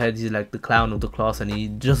knucklehead. He's like the clown of the class, and he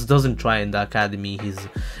just doesn't try in the academy.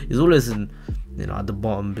 He's always in, you know, at the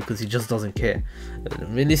bottom, because he just doesn't care.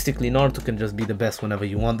 Realistically, Naruto can just be the best whenever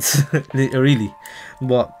he wants, really.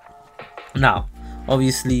 But now,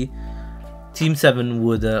 obviously, Team 7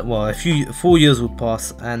 would, well, 4 years would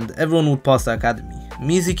pass, and everyone would pass the academy.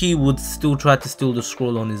 Mizuki would still try to steal the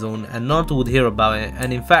scroll on his own, and Naruto would hear about it,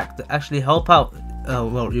 and in fact actually help out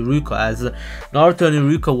well, Iruka, as Naruto and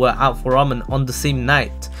Iruka were out for ramen on the same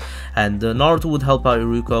night, and Naruto would help out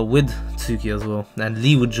Iruka with Tsuki as well, and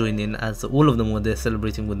Lee would join in, as all of them were there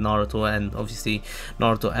celebrating with Naruto, and obviously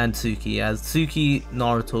Naruto and Tsuki, as Tsuki,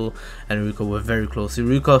 Naruto and Iruka were very close.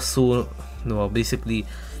 Iruka saw, well, basically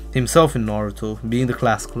himself in Naruto being the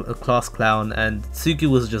class clown, and Tsuki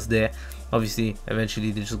was just there. Obviously,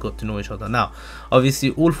 eventually they just got to know each other. Now,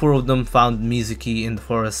 obviously, all four of them found Mizuki in the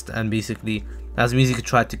forest, and basically, as Mizuki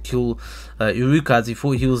tried to kill Iruka, as he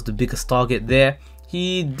thought he was the biggest target there,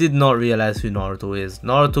 he did not realize who Naruto is.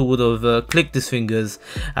 Naruto would have clicked his fingers,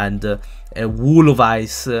 and a wall of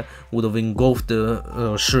ice would have engulfed the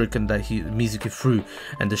shuriken that Mizuki threw,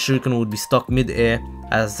 and the shuriken would be stuck mid-air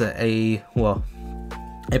as a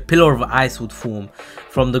pillar of ice would form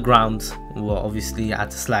from the ground, well, obviously at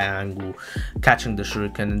a slight angle, catching the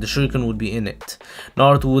shuriken, and the shuriken would be in it.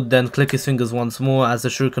 Naruto would then click his fingers once more, as the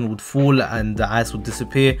shuriken would fall and the ice would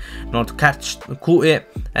disappear. Naruto caught it,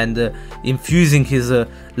 and infusing his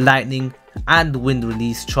lightning and wind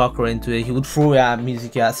release chakra into it, he would throw it at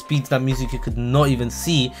Mizuki at speeds that Mizuki could not even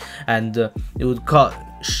see, and it would cut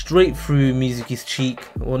straight through Mizuki's cheek,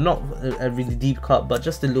 or not a really deep cut, but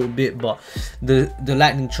just a little bit. But the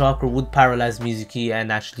lightning chakra would paralyze Mizuki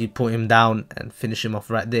and actually put him down and finish him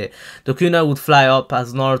off right there. The kunai would fly up,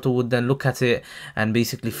 as Naruto would then look at it and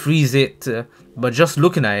basically freeze it, but just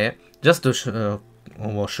looking at it, just the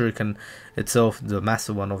well, shuriken itself, the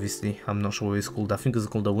massive one, obviously, I'm not sure what it's called. I think it's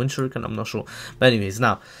called the wind shuriken, I'm not sure. But anyways,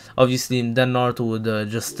 now obviously then Naruto would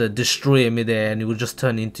just destroy it midair, and it would just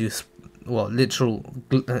turn into, well, literal,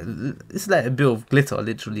 it's like a bit of glitter,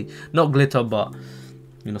 literally, not glitter, but,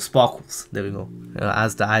 you know, sparkles. There we go.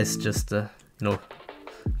 As the ice just you know,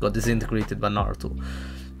 got disintegrated by Naruto.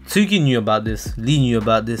 Tsuki knew about this, Lee knew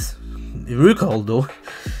about this, Iruka, although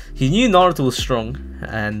he knew Naruto was strong,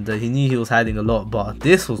 and he knew he was hiding a lot, but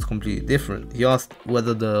this was completely different. He asked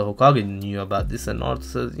whether the Hokage knew about this, and Naruto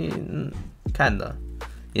says, kinda,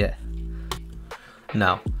 yeah.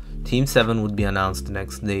 Now, Team 7 would be announced the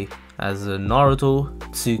next day, as Naruto,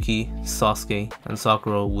 Tsuki, Sasuke, and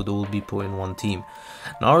Sakura would all be put in one team.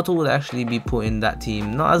 Naruto would actually be put in that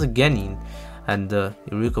team, not as a genin, and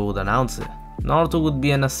Iruka would announce it. Naruto would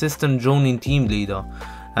be an assistant jonin team leader,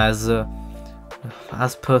 as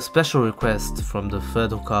per special request from the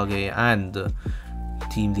third Hokage and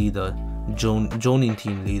team leader, jonin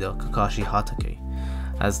team leader Kakashi Hatake.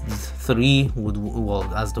 As the three would, well,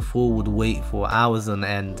 as the four would wait for hours on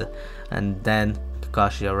end, and then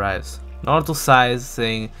Kakashi arrives. Naruto sighs,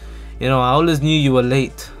 saying, you know, I always knew you were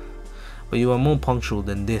late, but you are more punctual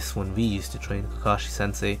than this when we used to train Kakashi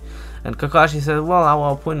sensei. And Kakashi said, well,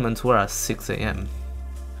 our appointments were at 6 AM,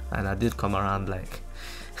 and I did come around like,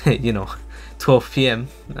 you know, 12 PM.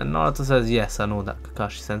 And Naruto says, yes, I know that,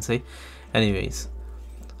 Kakashi sensei. Anyways,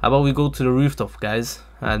 how about we go to the rooftop, guys?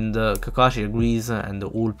 And Kakashi agrees, and they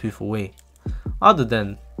all poof away. Other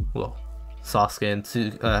than, well,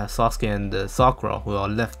 Sasuke and Sakura, who are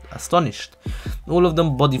left astonished. All of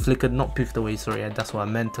them body flickered, not poofed away, sorry, that's what I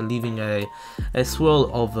meant, leaving a swirl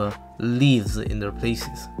of leaves in their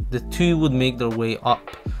places. The two would make their way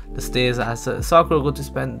up the stairs as Sakura got to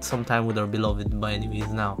spend some time with her beloved by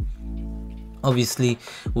enemies now. Obviously,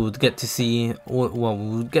 we would get to see, we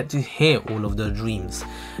would get to hear all of their dreams.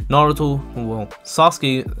 Naruto, well,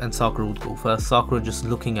 Sasuke and Sakura would go first. Sakura just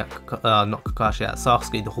looking at, not Kakashi, at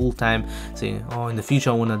Sasuke the whole time, saying, oh, in the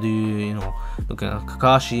future I want to do, you know, looking at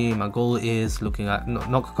Kakashi, my goal is looking at, no,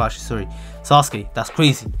 not Kakashi, sorry, Sasuke, that's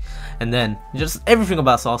crazy. And then, just everything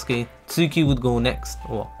about Sasuke. Tsuki would go next,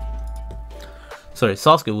 or, sorry,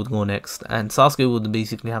 Sasuke would go next, and Sasuke would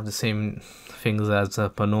basically have the same things as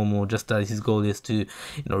per normal, just that his goal is to, you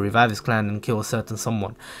know, revive his clan and kill a certain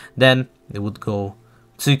someone. Then it would go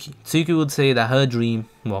Tsuki. Tsuki would say that her dream,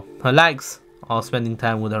 well, her likes are spending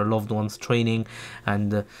time with her loved ones, training,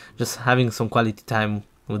 and just having some quality time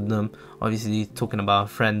with them. Obviously talking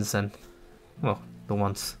about friends and, well, the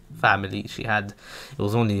one's family she had. It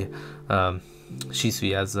was only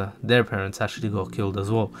Shisui, as their parents actually got killed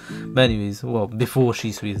as well. But anyways, well, before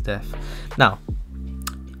Shisui's death. Now,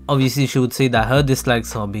 obviously she would say that her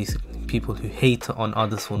dislikes are basically people who hate on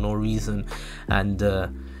others for no reason, and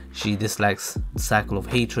she dislikes the cycle of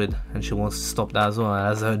hatred, and she wants to stop that as well,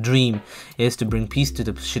 as her dream is to bring peace to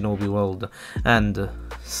the shinobi world and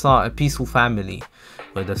start a peaceful family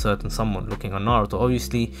with a certain someone. Looking at Naruto,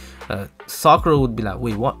 obviously Sakura would be like,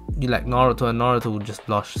 wait, what, you like Naruto? And Naruto would just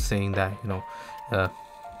blush, saying that, you know,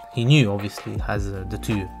 he knew obviously, as the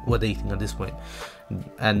two were dating at this point.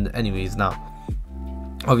 And anyways, now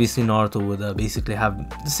obviously Naruto would basically have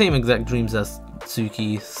the same exact dreams as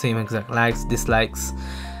Tsuki, same exact likes, dislikes.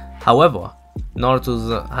 However,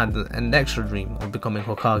 Naruto's had an extra dream of becoming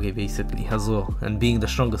Hokage basically as well, and being the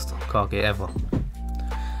strongest Hokage ever.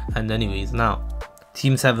 And anyways, now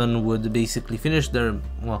Team 7 would basically finish their,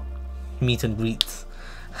 well, meet and greets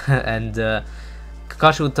and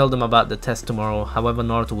Kakashi would tell them about the test tomorrow. However,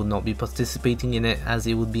 Naruto would not be participating in it, as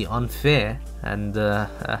it would be unfair, and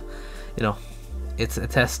you know, it's a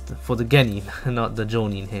test for the Genin, not the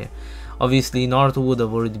Jonin here. Obviously, Naruto would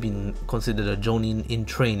have already been considered a Jonin in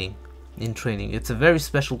training. It's a very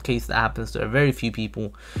special case that happens to a very few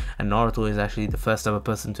people, and Naruto is actually the first ever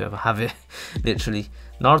person to ever have it. Literally,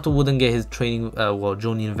 Naruto wouldn't get his training, well,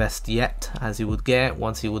 Jonin vest yet, as he would get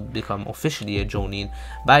once he would become officially a Jonin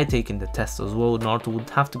by taking the test as well. Naruto would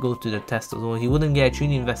have to go to the test as well. He wouldn't get a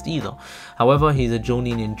Chunin vest either. However, he's a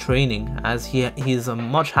Jonin in training, as he is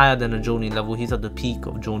much higher than a Jonin level. He's at the peak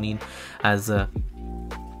of Jonin, as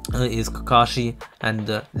is Kakashi,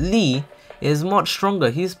 and Lee is much stronger.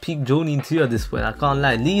 He's peak Jonin too at this point. I can't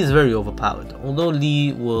lie, Lee is very overpowered. Although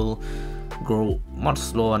Lee will grow much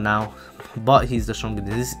slower now, but he's the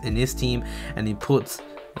strongest in his team, and he puts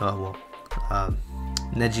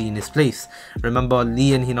Neji in his place. Remember,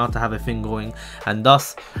 Lee and Hinata have a thing going, and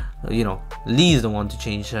thus, you know, Lee is the one to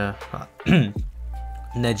change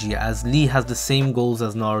Neji, as Lee has the same goals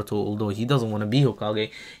as Naruto. Although he doesn't want to be Hokage,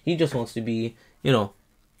 he just wants to be, you know,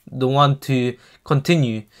 the one to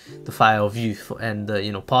continue the fire of youth and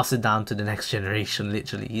you know, pass it down to the next generation.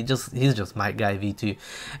 Literally, he's just Might Guy V2.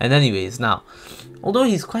 And anyways, now, although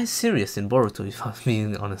he's quite serious in Boruto, if I'm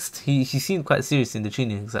being honest, he seemed quite serious in the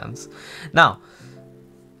Chunin exams. Now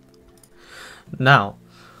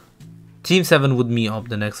Team 7 would meet up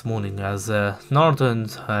the next morning, as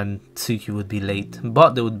Naruto and Tsuki would be late,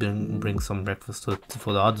 but they would bring some breakfast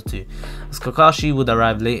for the other two. As Kakashi would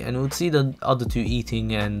arrive late and would see the other two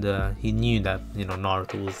eating, and he knew that, you know,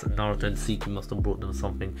 Naruto and Tsuki must have brought them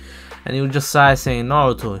something, and he would just sigh, saying,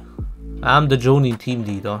 Naruto, I'm the Jonin team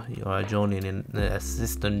leader, you are a Jonin in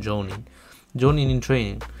assistant Jonin in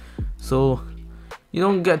training, so you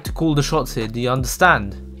don't get to call the shots here, do you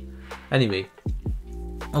understand? Anyway,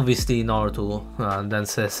 obviously Naruto then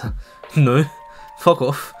says, no, fuck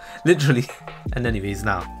off, literally. And anyways,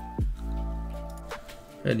 now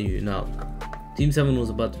Team 7 was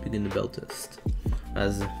about to begin the bell test.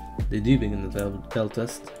 As they do begin the bell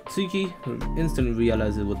test, Tsuki instantly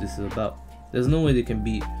realizes what this is about. There's no way they can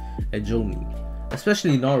beat a Jonin,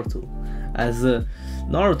 especially Naruto, as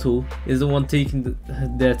Naruto is the one taking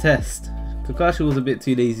their test. Kakashi was a bit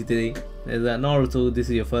too lazy today. Is that, Naruto, this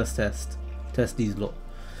is your first test. Test these lot.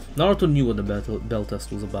 Naruto knew what the bell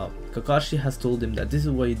test was about. Kakashi has told him that this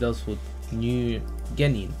is what he does for new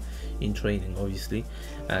genin in training, obviously,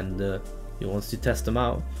 and he wants to test them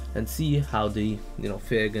out and see how they,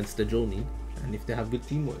 fare against the Jonin, and if they have good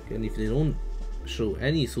teamwork. And if they don't show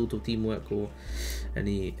any sort of teamwork or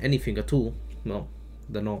anything at all, well,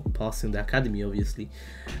 they're not passing the academy, obviously.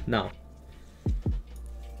 Now,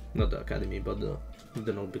 not the academy, but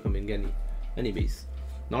they're not becoming genin. Anyways,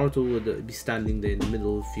 Naruto would be standing there in the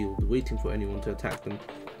middle of the field waiting for anyone to attack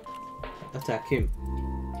him,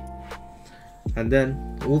 and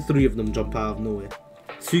then all three of them jump out of nowhere.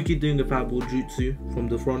 Tsuki doing a fireball jutsu from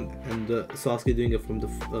the front, and Sasuke doing it from the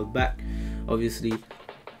back. Obviously,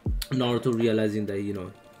 Naruto realizing that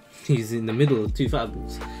he's in the middle of two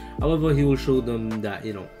fireballs. However, he will show them that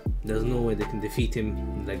there's no way they can defeat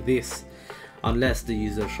him like this unless they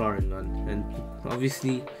use their Sharingan. And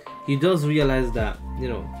obviously, he does realize that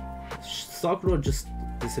Sakura just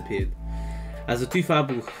disappeared as the two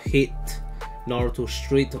fireball hit Naruto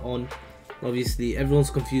straight on. Obviously,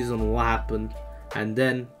 everyone's confused on what happened, and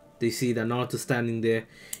then they see that Naruto standing there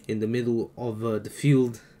in the middle of the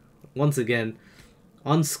field once again,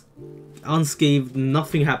 unscathed.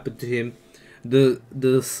 Nothing happened to him. The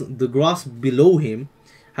grass below him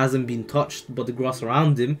hasn't been touched, but the grass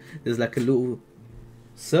around him, there's like a little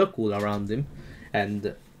circle around him,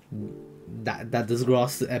 and that there's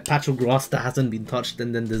grass, a patch of grass that hasn't been touched,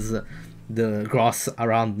 and then there's the grass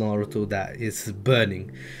around Naruto that is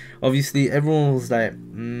burning. Obviously, everyone was like,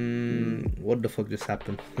 what the fuck just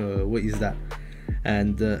happened? What is that?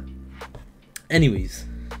 And anyways,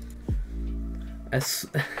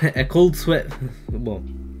 a cold sweat,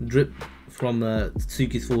 drip from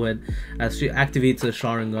Tsuki's forehead as she activates her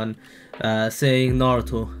Sharingan, saying,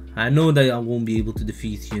 Naruto, I know that I won't be able to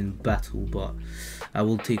defeat you in battle, but I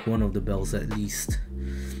will take one of the bells at least.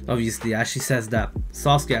 Obviously, as she says that,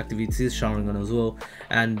 Sasuke activates his Sharingan as well,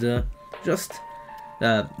 and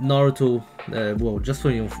Naruto, just for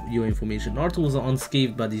your information, Naruto was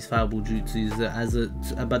unscathed by these fireball jutsus.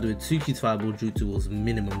 By the way, Tsuki's fireball jutsu was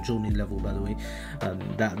minimum Jonin level, by the way.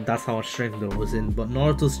 That's how much strength there was in. But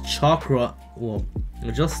Naruto's chakra,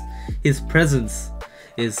 just his presence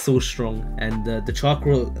is so strong, and the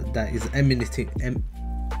chakra that is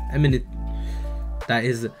that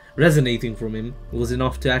is resonating from him was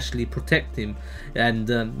enough to actually protect him, and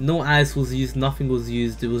no ice was used, nothing was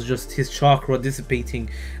used. It was just his chakra dissipating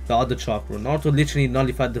the other chakra. Naruto literally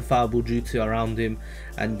nullified the fireball jutsu around him,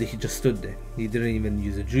 and he just stood there. He didn't even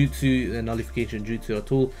use a nullification jutsu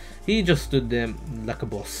at all. He just stood there like a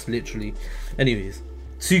boss, literally. Anyways,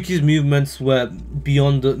 Tsuki's movements were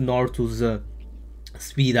beyond Naruto's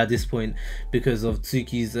speed at this point because of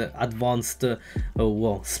Tsuki's advanced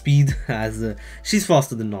speed, as she's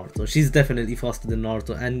faster than Naruto. She's definitely faster than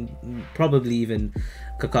Naruto, and probably even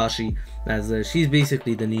Kakashi, as she's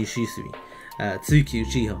basically the new Shisui, Tsuki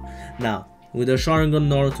Uchiha. Now, with her Sharingan,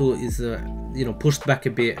 Naruto is pushed back a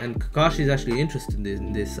bit, and Kakashi is actually interested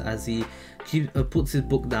in this as he puts his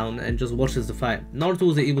book down and just watches the fight. Naruto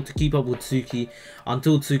was able to keep up with Tsuki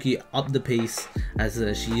until Tsuki upped the pace as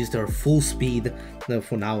she used her full speed.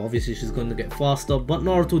 For now, obviously she's going to get faster, but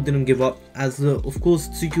Naruto didn't give up, as of course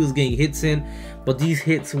Tsuki was getting hits in, but these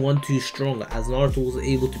hits weren't too strong as Naruto was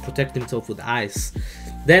able to protect himself with ice.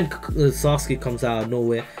 Then Sasuke comes out of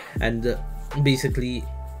nowhere and basically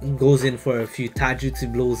goes in for a few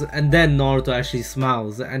taijutsu blows, and then Naruto actually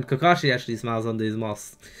smiles, and Kakashi actually smiles under his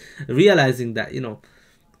mask, realizing that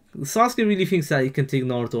Sasuke really thinks that he can take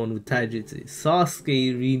Naruto on with taijutsu.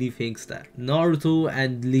 Sasuke really thinks that Naruto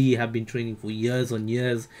and Lee have been training for years on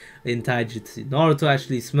years in taijutsu. Naruto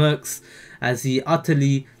actually smirks as he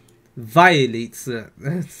utterly violates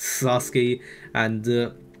Sasuke,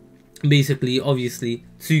 and basically, obviously,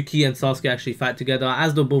 Tsuki and Sasuke actually fight together.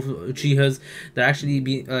 As they're both Uchihas, they're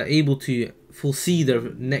actually able to foresee their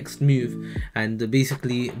next move and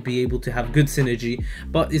basically be able to have good synergy,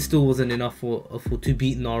 but it still wasn't enough to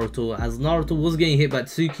beat Naruto, as Naruto was getting hit by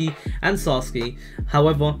Tsuki and Sasuke.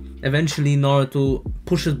 However, eventually Naruto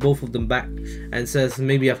pushes both of them back and says,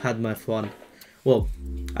 maybe I've had my fun. Well,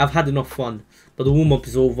 I've had enough fun, but the warm-up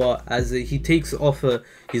is over, as he takes off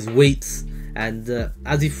his weights, and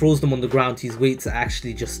as he throws them on the ground, his weights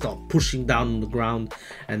actually just start pushing down on the ground,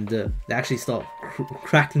 and they actually start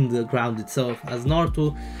cracking the ground itself, as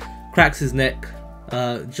Naruto cracks his neck,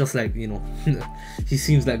 just like, he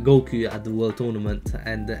seems like Goku at the World Tournament.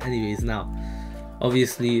 And anyways, now,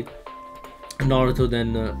 obviously, Naruto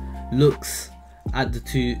then looks at the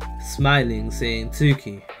two, smiling, saying,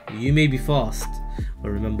 Tsuki, you may be fast, but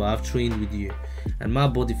remember, I've trained with you, and my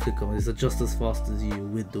body flicker is just as fast as you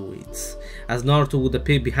with the weights. As Naruto would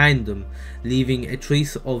appear behind them, leaving a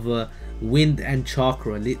trace of wind and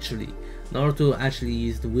chakra, literally. Naruto actually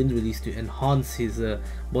used the wind release to enhance his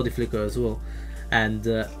body flicker as well, and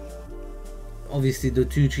obviously the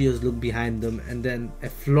two trios look behind them, and then a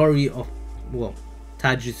flurry of, well,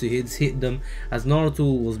 taijutsu hits hit them, as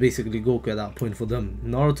Naruto was basically Goku at that point for them.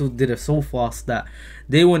 Naruto did it so fast that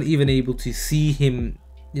they weren't even able to see him,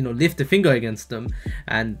 you know, lift a finger against them,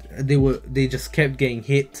 and they just kept getting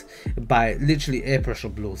hit by literally air pressure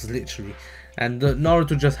blows, literally. And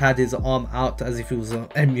Naruto just had his arm out as if it was a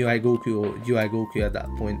MUI Goku or UI Goku at that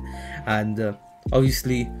point. And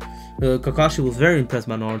obviously Kakashi was very impressed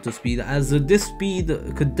by Naruto's speed, as this speed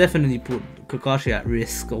could definitely put Kakashi at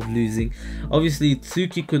risk of losing. Obviously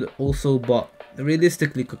Tsuki could also, but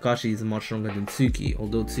realistically Kakashi is much stronger than Tsuki.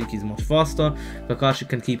 Although Tsuki is much faster, Kakashi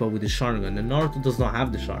can keep up with his Sharingan, and Naruto does not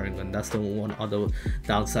have the Sharingan. That's the one other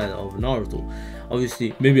downside of Naruto.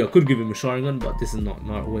 Obviously maybe I could give him a Sharingan, but this is not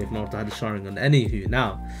Naruto. If Naruto had a Sharingan. Anywho,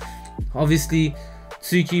 now obviously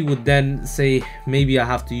Tsuki would then say, maybe I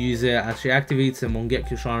have to use it, as she activates a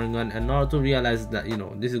Mangekyo Sharingan, and Naruto realizes that, you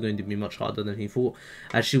know, this is going to be much harder than he thought,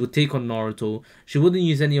 as she would take on Naruto. She wouldn't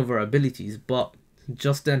use any of her abilities, but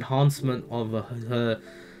just the enhancement of her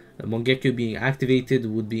Mangekyo being activated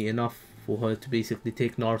would be enough for her to basically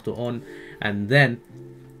take Naruto on, and then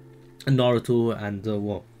Naruto and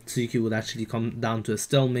well, Tsuki would actually come down to a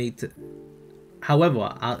stalemate.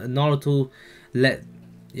 However, Naruto let,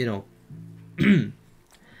 you know,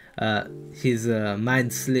 his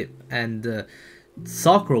mind slip, and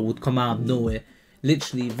Sakura would come out of nowhere,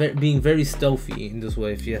 literally being very stealthy in this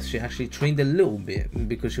way. Yes, she actually trained a little bit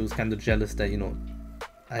because she was kind of jealous that, you know,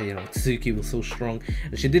 Tsuki was so strong,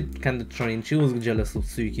 and she did kind of train. She was jealous of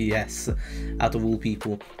Tsuki, yes, out of all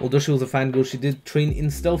people. Although she was a fangirl, she did train in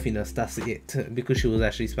stealthiness, that's it, because she was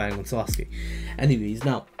actually spying on Sasuke. Anyways,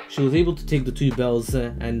 now she was able to take the two bells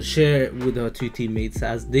and share it with her two teammates,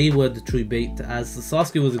 as they were the true bait, as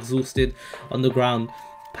Sasuke was exhausted on the ground,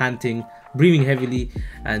 panting, breathing heavily,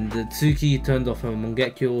 and Tsuki turned off her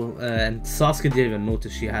Mangekyo, and Sasuke didn't even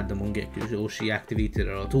notice she had the Mangekyo or she activated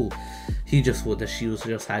her at all. He just thought that she was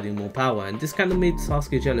just adding more power, and this kind of made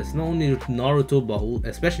Sasuke jealous, not only Naruto but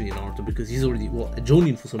especially Naruto, because he's already, what, a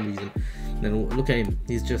Jonin for some reason. And look at him,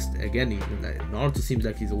 he's just, again, Naruto seems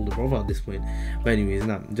like his older brother at this point. But anyways,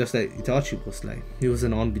 now, just like Itachi was like, he was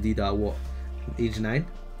an Onbidida at what, age 9?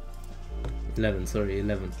 11, sorry,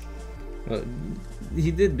 11. Well,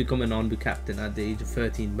 he did become an Onbu captain at the age of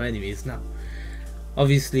 13. But anyways, now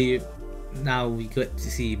obviously now we got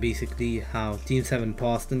to see basically how Team 7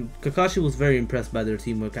 passed, and Kakashi was very impressed by their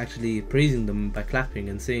teamwork, actually praising them by clapping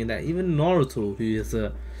and saying that even Naruto, who is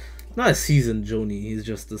not a seasoned Jonin, he's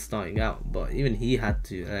just starting out, but even he had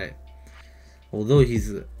to, although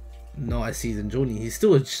he's not a seasoned Jonin, he's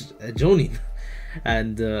still a Jonin.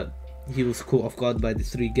 And he was caught off guard by the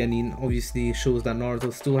 3 Genin. Obviously shows that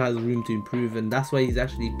Naruto still has room to improve, and that's why he's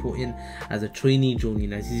actually put in as a trainee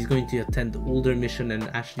Jonin, as he's going to attend all their mission and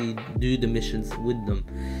actually do the missions with them.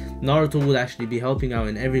 Naruto would actually be helping out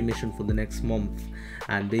in every mission for the next month,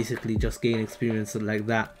 and basically just gain experience like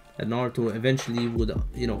that. And Naruto eventually would,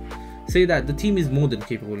 you know, say that the team is more than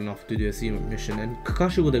capable enough to do a secret mission, and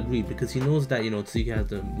Kakashi would agree, because he knows that, you know, Tsuki has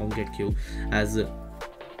the Mangekyo, as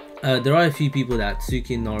there are a few people that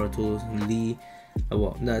Tsuki and Naruto, Lee,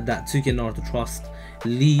 that Tsuki and Naruto trust.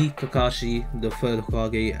 Lee, Kakashi, the third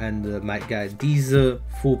Hokage, and the Might Guy. These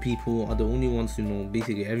 4 people are the only ones who know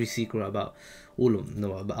basically every secret about all of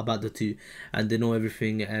them, about the two, and they know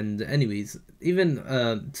everything. And anyways, even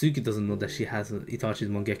Tsuki doesn't know that she has Itachi's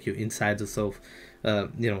Mangekyo inside herself,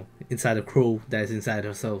 you know, inside a crow that is inside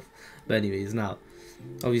herself. But anyways, now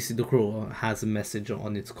obviously the crow has a message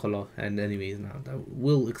on its collar, and anyways, now that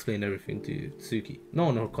will explain everything to Tsuki. Not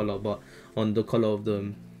on her collar, but on the collar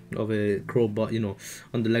of a crow, but you know,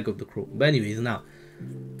 on the leg of the crow. But anyways, now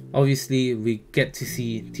obviously we get to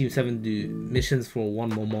see Team 7 do missions for 1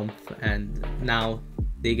 more month, and now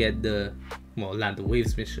they get the, well, Land of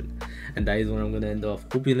Waves mission, and that is where I'm gonna end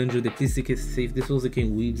off. Hope you enjoyed it. Please stay safe. This was the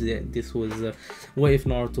King Weaves. This was what if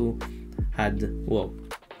Naruto had, well,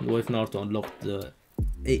 what if Naruto unlocked the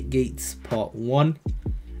 8 gates part 1,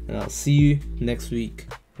 and I'll see you next week.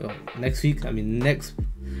 Well, next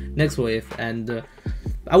what if, and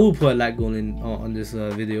I will put a like goal in on this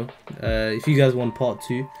video. If you guys want part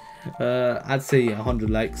 2, I'd say 100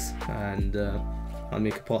 likes, and I'll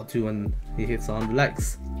make a part 2 when he hits 100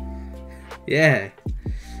 likes. Yeah.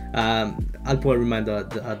 I'll put a reminder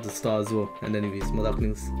at the start as well. And anyways, my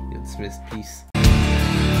ducklings, you're dismissed. Peace.